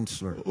wonderful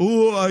counselor.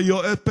 הוא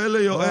פלא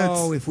Oh,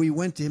 יועץ. if we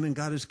went to him and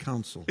got his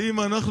counsel. אם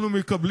אנחנו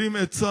מקבלים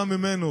עצה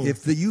ממנו,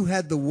 If you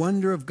had the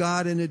wonder of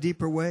God in a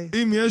deeper way,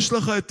 אם יש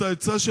לך את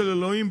העצה של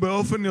אלוהים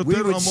באופן we יותר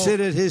would עמוק, sit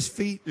at his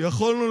feet.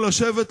 יכולנו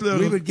לשבת would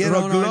get on our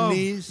לרגליו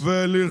knees.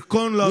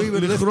 ולרקון, We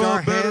would lift לכרוע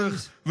our ברך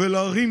hands.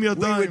 ולהרים We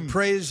ידיים would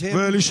praise him.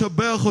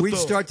 ולשבח We'd אותו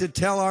start to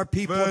tell our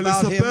people about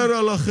ולספר him,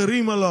 על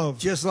אחרים עליו,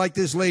 just like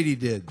this lady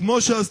did.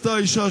 כמו שעשתה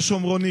האישה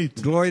השומרונית.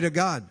 Glory to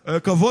God.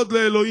 כבוד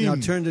לאלוהים. Now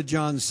turn to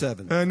John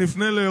 7.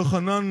 נפנה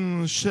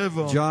ליוחנן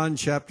 7. John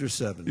chapter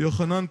 7.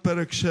 יוחנן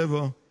פרק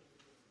 7.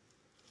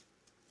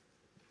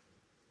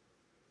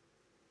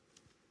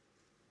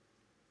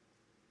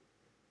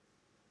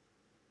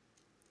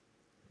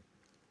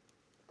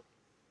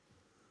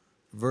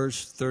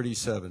 Verse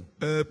 37.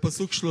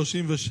 פסוק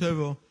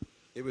 37.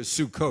 It was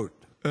Sukkot.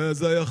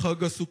 זה היה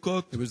חג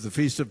הסוכות. It was the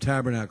Feast of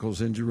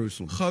Tabernacles in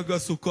Jerusalem. חג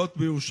הסוכות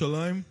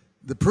בירושלים.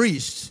 The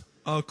priests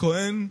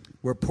הכהן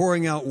were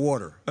pouring out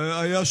water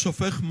היה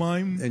שופך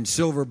מים in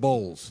silver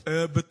bowls.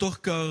 בתוך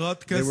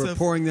קערת They were כסף.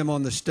 pouring them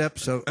on the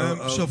steps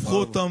of שפכו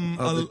אותם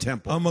the על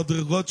temple.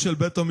 המדרגות של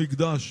בית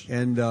המקדש.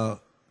 And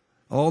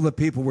all the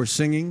people were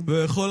singing.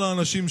 וכל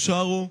האנשים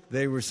שרו,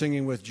 They were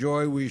singing with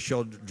joy, we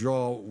shall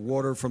draw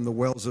water from the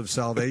wells of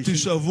salvation.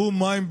 תשאבו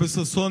מים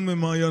בששון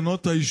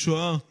ממעיינות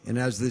הישועה. And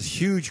as this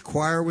huge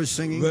choir was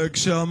singing,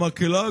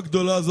 וכשהמקהלה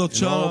הגדולה הזאת and all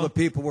שרה, the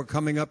people were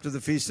coming up to the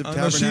Feast of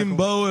אנשים Tabernacles,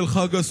 באו אל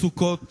חג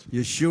הסוכות.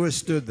 Yeshua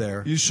stood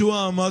there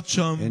ישוע עמד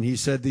שם, and he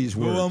said these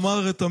והוא words.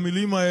 אמר את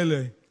המילים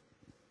האלה.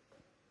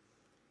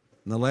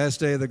 On the last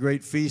day of the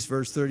great feast,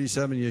 verse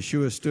 37,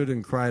 Yeshua stood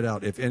and cried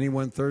out, if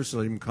anyone thirsts,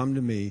 let him come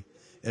to me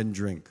and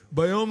drink.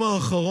 ביום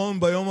האחרון,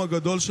 ביום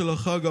הגדול של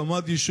החג,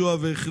 עמד ישוע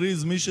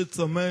והכריז, מי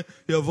שצמא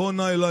יבוא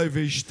נא אליי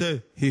וישתה.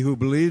 He who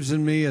believes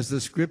in me, as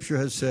the scripture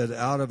has said,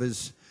 out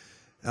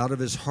of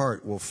his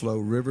heart will flow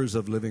rivers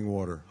of living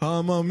water.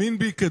 המאמין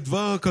בי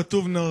כדבר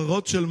הכתוב,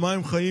 נהרות של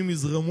מים חיים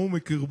יזרמו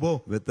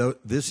מקרבו. But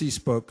this he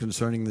spoke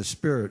concerning the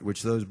Spirit,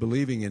 which those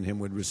believing in him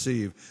would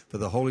receive, for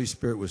the Holy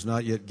Spirit was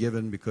not yet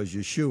given because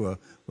Yeshua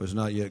was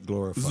not yet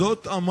glorified.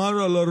 זאת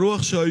אמר על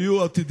הרוח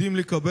שהיו עתידים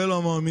לקבל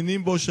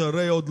המאמינים בו,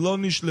 שהרי עוד לא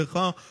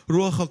נשלחה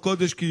רוח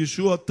הקודש, כי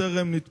ישוע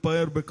טרם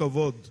נתפאר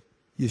בכבוד.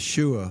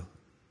 Yeshua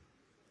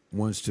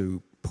wants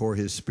to pour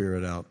his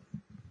Spirit out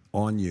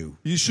on you.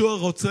 ישוע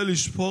רוצה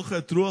לשפוך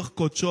את רוח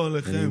קודשו And he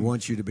עליכם.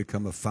 wants you to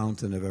become a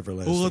fountain of הוא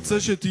everlasting רוצה life.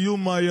 שתהיו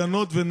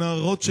מעיינות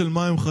ונהרות של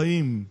מים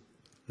חיים.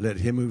 Let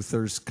him who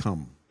thirsts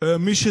come.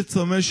 מי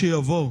שצמא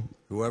שיבוא.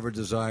 Whoever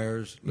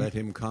desires, let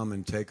him come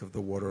and take of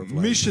the water of life.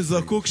 מי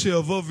שזקוק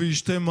שיבוא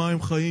וישתה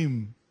מים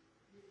חיים.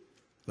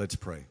 Let's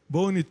pray.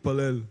 בואו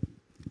נתפלל.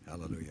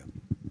 Hallelujah.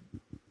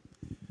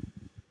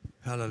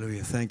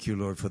 Hallelujah. Thank you,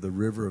 Lord, for the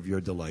river of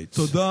your delights.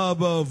 תודה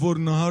אבא עבור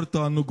נהר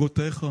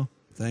תענוגותיך.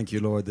 Thank you,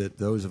 Lord, that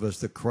those of us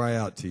that cry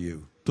out to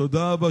you,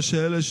 תודה אבא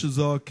שאלה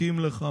שזועקים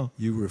לך.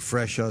 you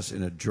refresh us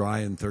in a dry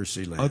and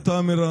thirsty land.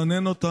 אתה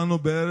מרענן אותנו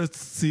בארץ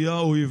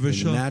צייה In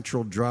ויבשה.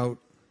 natural drought,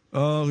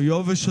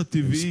 היובש in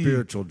הטבעי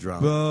spiritual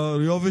drought,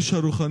 והיובש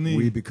הרוחני.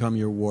 we become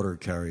your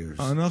water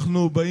carriers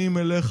אנחנו באים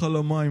אליך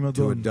למים, to a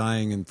אדון.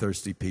 dying and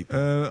thirsty people.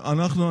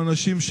 אנחנו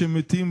אנשים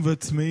שמתים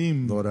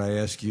וצמאים. Lord, I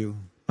ask you,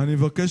 אני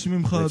מבקש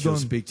ממך, that you'll אדון,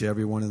 speak to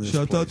everyone in this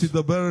שאתה place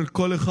תדבר אל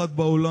כל אחד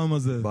בעולם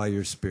הזה, by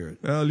your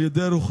Spirit. על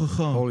ידי רוחך.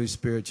 Holy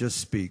Spirit,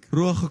 just speak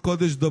רוח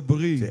הקודש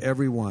דברי to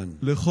everyone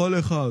לכל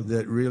אחד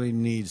that really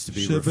needs to be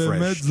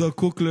שבאמת refreshed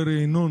זקוק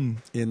לרענון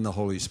in the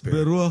Holy Spirit,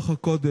 ברוח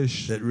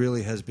הקודש, that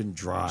really has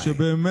been dry,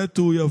 שבאמת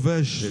הוא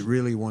יבש, that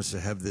really wants to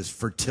have this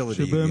fertility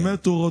again,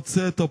 שבאמת הוא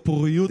רוצה את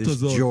הפוריות this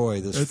הזאת,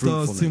 joy, this את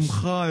fruitfulness.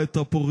 השמחה, את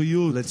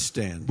הפוריות. Let's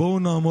stand. בואו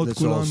נעמוד Let's all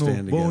כולנו,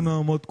 stand בואו together.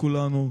 נעמוד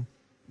כולנו.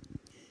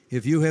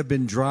 If you have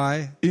been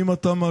dry, אם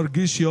אתה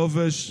מרגיש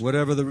יובש,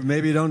 whatever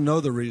maybe you don't know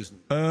the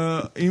reason.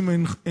 אם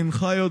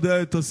אינך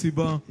יודע את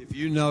הסיבה, If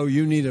you know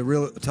you need a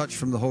real touch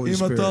from the Holy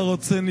אם אתה Spirit,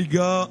 רוצה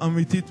ניגה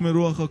אמיתית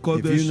מרוח if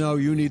הקודש, you know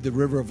you need the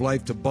river of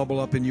life to bubble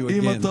up in you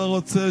אם again, אתה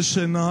רוצה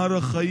שנהר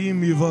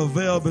החיים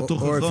יבבע or if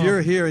בתוכך,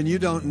 you're here and you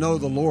don't know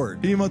the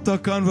Lord, אם אתה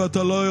כאן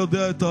ואתה לא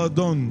יודע את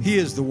האדון, He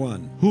is the one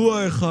הוא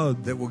האחד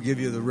that will give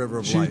you the river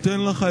of life. שייתן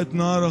לך את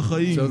נהר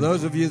החיים. So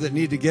those of you that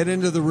need to get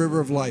into the river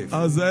of life,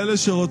 אז אלה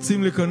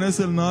שרוצים להיכנס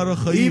אל נהר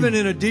החיים, even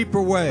in a deeper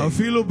way,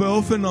 אפילו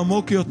באופן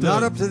עמוק יותר,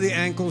 not up to the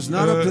ankles,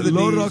 not up to the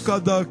לא knees, רק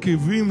עד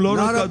העקבים, לא not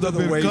רק up עד to the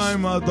waist,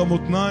 הברכיים, עד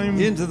המותניים,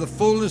 into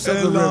the fullness of the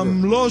אל river.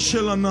 המלוא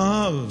של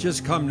הנהר.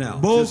 Just come now.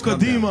 בואו Just come now.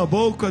 קדימה,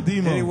 בואו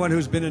קדימה. Anyone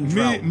who's been in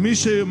drought, מי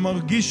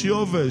שמרגיש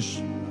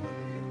יובש,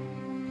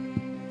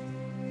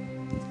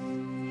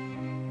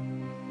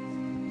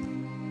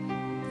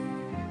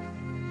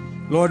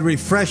 Lord,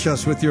 refresh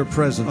us with your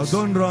presence.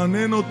 אדון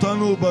רענן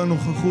אותנו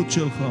בנוכחות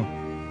שלך.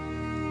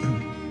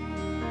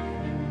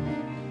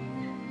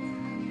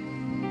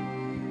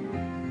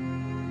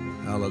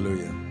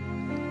 Hallelujah.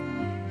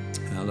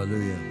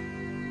 Hallelujah.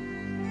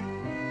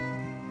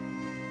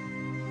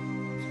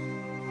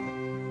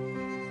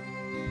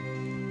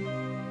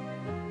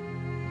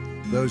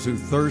 Those who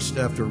thirst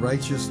after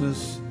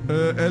righteousness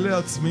אלה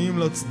הצמאים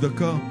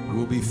לצדקה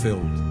will be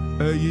filled.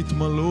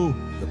 יתמלאו.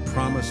 The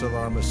promise of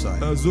our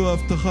Messiah. זו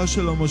ההבטחה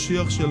של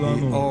המשיח He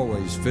שלנו.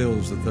 always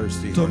fills the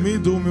thirsty heart.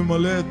 תמיד הוא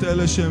ממלא את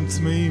אלה שהם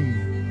צמאים.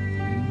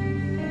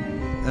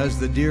 As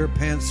the deer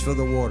pants for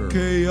the water,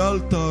 כאייל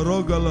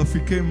תערוג על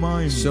אפיקי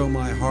מים, so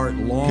my heart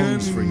כן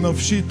longs for you.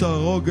 נפשי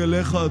תערוג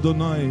אליך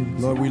אדוני.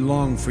 Lord, we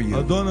long for you.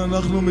 אדון,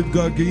 אנחנו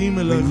מתגעגעים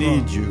We אליך.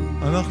 need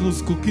you. אנחנו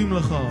זקוקים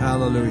לך.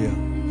 Hallelujah.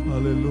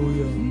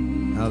 הללויה.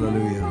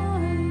 Hallelujah.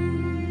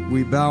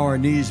 We bow our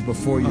knees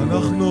before you, Lord.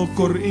 אנחנו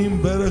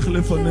קוראים ברך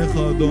לפניך,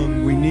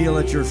 אדון. We kneel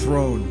at your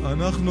throne.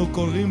 אנחנו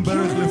קוראים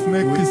ברך לפני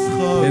כיסך,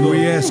 And אדון.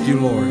 we ask you,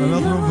 Lord,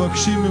 אנחנו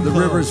מבקשים the ממך,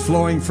 rivers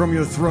flowing from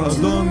your throne,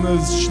 אדון,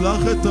 שלח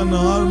את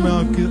הנהר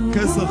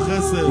מהכס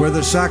החסד, where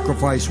the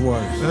sacrifice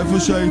was,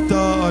 איפה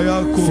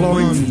היה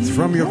קורבן, flowing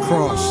from your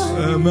cross.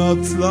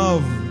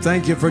 מהצלב.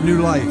 Thank you for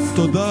new life.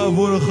 תודה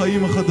עבור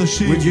החיים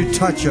החדשים. Would you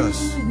touch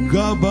us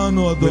גע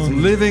בנו, with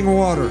אדון, living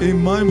water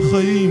עם מים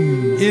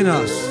חיים in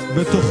us?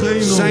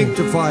 בתוכנו.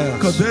 Sanctify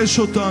us. קדש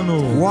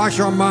אותנו. Wash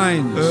our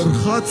minds.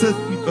 רחץ את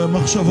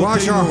מחשבותינו.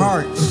 Wash our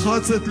hearts.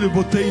 רחץ את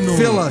ליבותינו.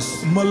 Fill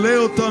us. מלא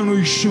אותנו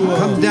ישוע.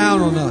 Come down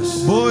on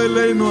us. בוא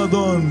אלינו,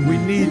 אדון.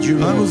 We need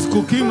you, אנו Lord.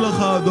 זקוקים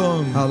לך,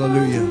 אדון.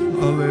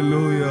 Hallelujah.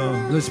 הללויה.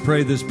 Let's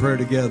pray this prayer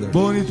together.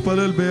 בואו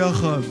נתפלל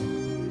ביחד.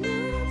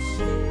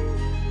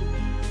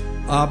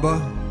 Abba,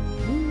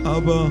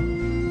 אבא,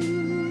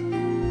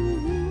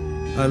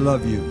 I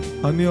love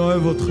you. אני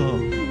אוהב אותך.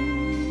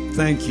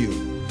 Thank you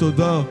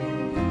תודה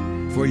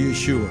for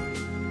Yeshua.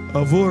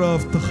 עבור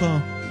ההבטחה.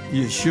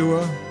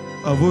 Yeshua,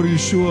 עבור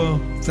ישוע.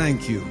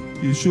 thank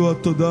you ישוע,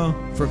 תודה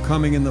for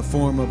coming in the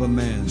form of a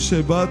man.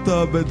 שבאת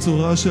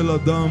בצורה של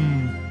אדם.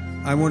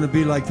 I want to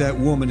be like that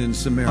woman in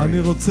אני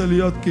Samaria. רוצה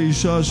להיות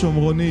כאישה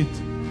שומרונית.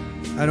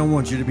 I don't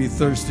want you to be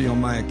thirsty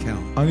on my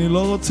account. אני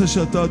לא רוצה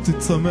שאתה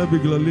תצמא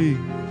בגללי.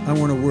 I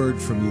want a word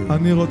from you.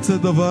 אני רוצה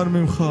דבר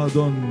ממך,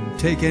 אדון.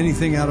 Take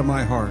anything out of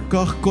my heart.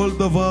 קח כל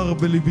דבר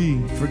בליבי.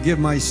 Forgive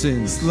my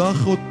sins.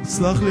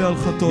 סלח לי על You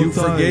חטאותיי.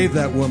 forgave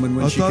that woman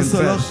when she אתה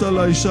סלחת confessed.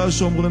 לאישה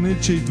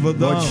השומרונית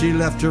שהתוודה, Lord, she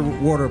left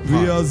her water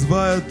והיא pot.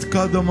 עזבה את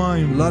כד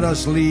המים. Let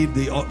us lead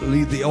the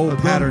old אדון,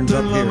 patterns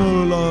תן up here.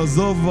 לנו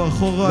לעזוב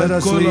אחורה Let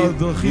את us כל leave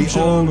הדרכים the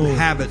שלנו, old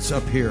habits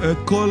up here. את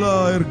כל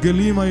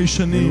ההרגלים And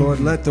הישנים, Lord,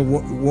 let the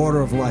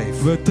water of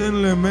life ותן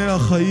למי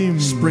החיים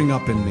spring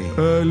up in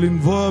me.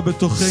 לנבוע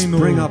בתוכנו,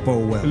 Spring up, O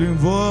well.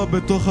 לנבוע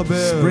בתוך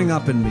הבאר, Spring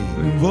up in me.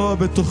 לנבוע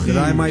בתוכי, That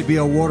I might be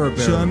a water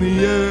bearer שאני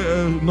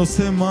אהיה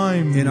נושא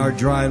מים in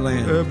our dry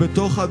land,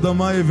 בתוך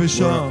אדמה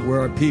יבשה,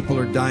 where our people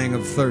are dying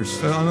of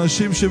thirst,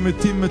 אנשים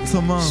שמתים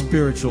מצמא,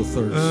 spiritual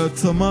thirst.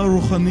 צמא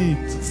רוחנית.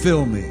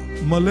 Fill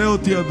me. מלא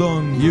אותי,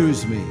 אדון,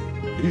 Use me.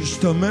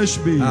 השתמש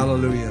בי.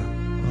 Hallelujah.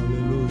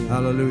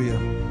 הללויה. Hallelujah.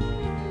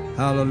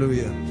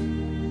 Hallelujah.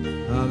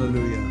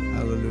 Hallelujah.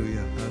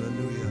 Hallelujah.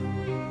 Hallelujah.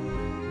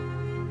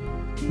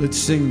 Let's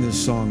sing this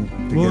song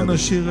בואו together.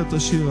 נשיר את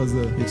השיר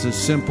הזה. It's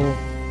a simple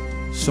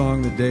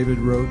song that David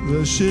wrote.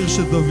 זה שיר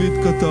שדוד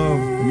כתב.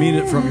 Mean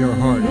it from your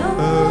heart.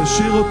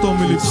 שיר אותו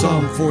It's מלבך.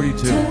 Psalm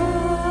 42.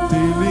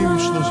 תהילים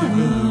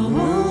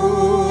 30.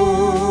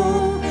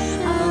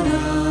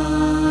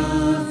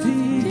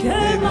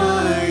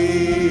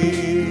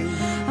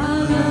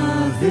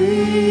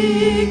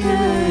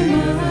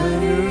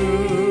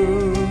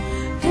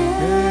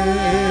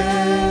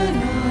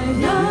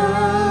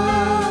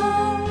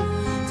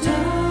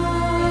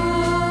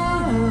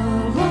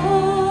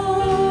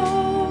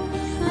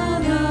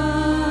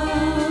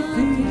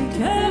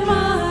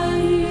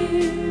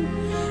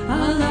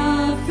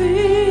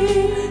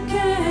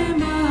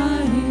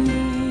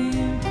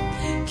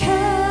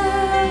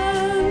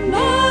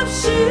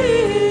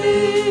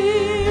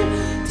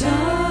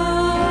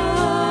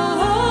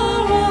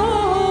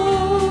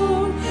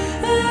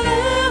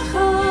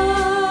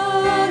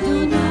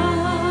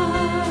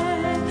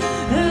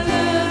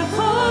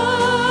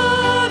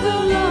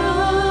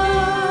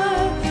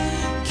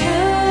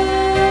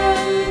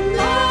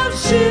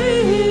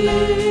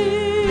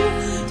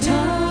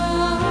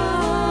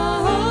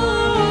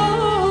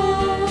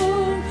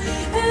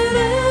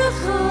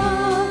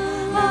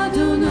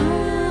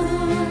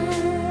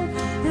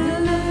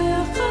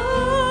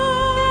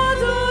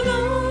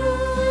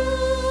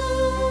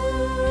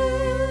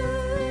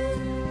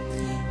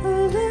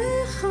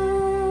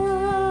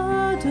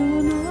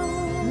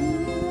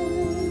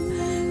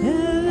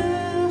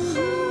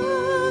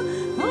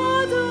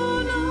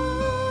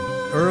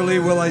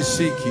 I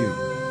seek you.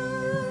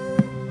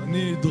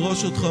 אני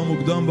אדרוש אותך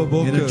מוקדם In a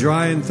בבוקר,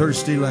 dry and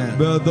thirsty land.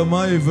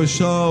 באדמה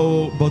יבשה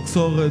או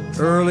בצורת.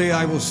 Early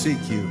I will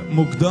seek you.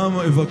 מוקדם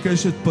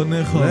אבקש את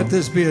פניך. Let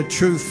this be a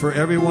truth for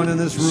everyone in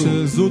this room.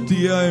 שזו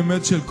תהיה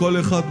האמת של כל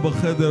אחד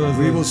בחדר We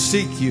הזה. will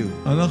seek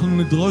you. אנחנו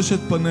נדרוש את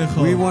פניך.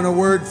 We want a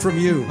word from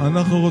you.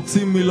 אנחנו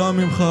רוצים מילה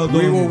ממך, We will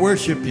אדון.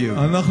 worship you.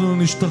 אנחנו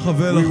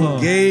נשתחווה We לך.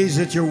 will gaze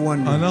at your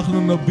wonder.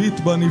 אנחנו נביט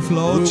We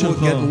בנפלאות will שלך.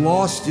 get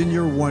lost in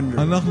your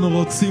wonder אנחנו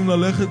רוצים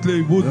ללכת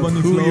לאיבוד of who you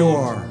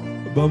בנפלאות. are,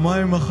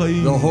 במים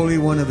החיים. the Holy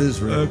One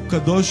of Israel.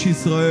 קדוש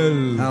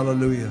ישראל.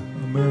 Hallelujah.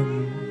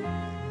 אמן.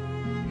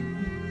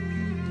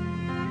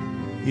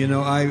 You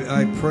know,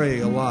 I pray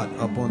a lot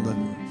up on the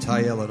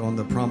Tayelet, on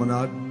the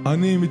promenade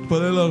אני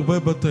מתפלל הרבה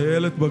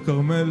בטיילת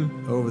בכרמל,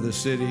 over the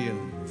city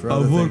and for other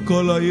עבור things.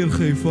 כל העיר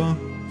חיפה.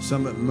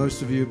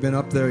 Most of you have been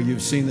up there.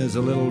 You've seen there's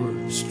a little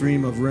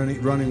stream of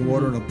running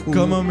water in a pool.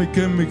 כמה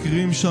מכם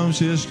מכירים שם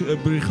שיש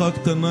בריכה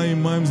קטנה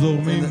עם מים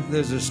זורמים, And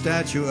there's a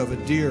statue of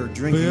a deer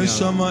drinking ויש out of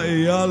שם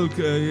אייל,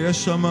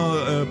 יש שם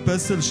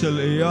פסל של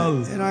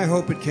אייל. it. And I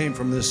hope it came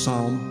from this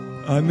psalm.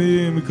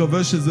 אני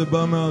מקווה שזה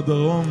בא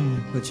מהדרום.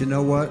 But you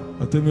know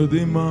what? אתם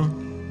יודעים מה?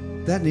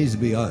 That needs to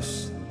be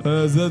us.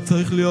 זה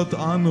צריך להיות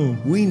אנו.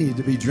 We need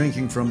to be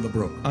drinking from the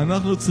brook.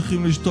 אנחנו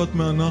צריכים לשתות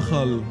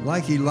מהנחל,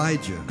 Like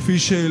Elijah. כפי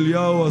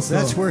שאליהו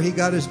עשה. That's where he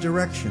got his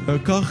direction.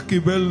 כך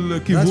קיבל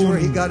That's כיוון, where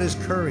he got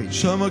his courage.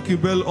 שם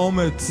קיבל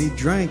אומץ.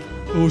 He drank.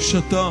 הוא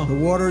שתה,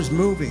 The water is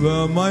moving.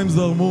 והמים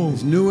זרמו.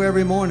 It's new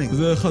every morning.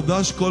 זה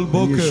חדש כל And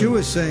בוקר. Yeshua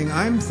is saying,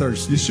 I'm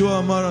thirsty. ישוע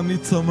אמר, אני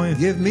צמא.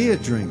 Give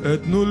me a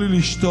drink. תנו לי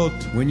לשתות.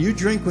 When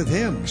you drink with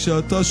him,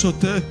 כשאתה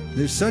שותה,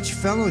 there's such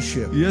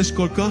fellowship. יש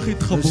כל כך There's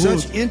התחברות,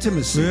 such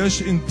intimacy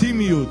ויש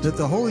אינטימיות, that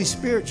the Holy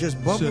Spirit just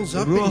bubbles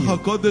up in שרוח you.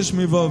 הקודש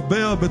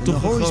מבעבע The Holy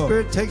בתוכך.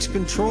 Spirit takes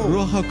control.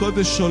 רוח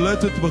הקודש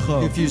שולטת בך.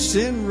 If you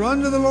sin,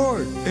 run to the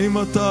Lord. אם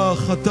אתה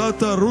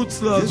חטאת, רוץ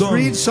Just לאדון.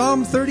 read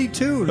Psalm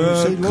 32 and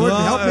say, Lord,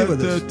 help me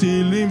with קרא this. את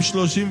תהילים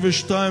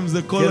 32,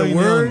 זה כל Get a העניין.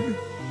 word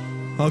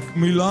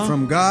המילה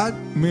from God,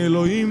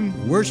 מאלוהים,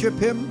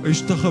 worship him,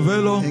 השתחווה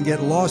לו, and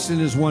get lost in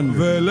his wonder.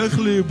 ולך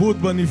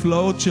לאיבוד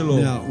בנפלאות שלו.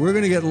 Now, we're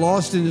going to get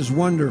lost in his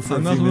wonder for a few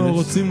אנחנו minutes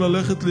רוצים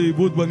ללכת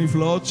לאיבוד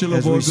בנפלאות שלו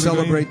as we בעוד רגעים.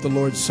 celebrate the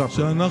Lord's Supper.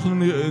 שאנחנו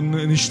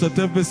נשתתף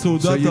So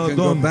בסעודת you can go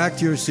האדון. back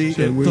to your seat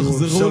and we will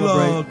שתחזרו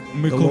celebrate the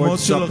למקומות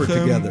Lord's Supper שלכם.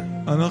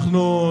 together.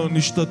 אנחנו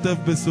נשתתף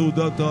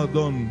בסעודת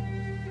האדון.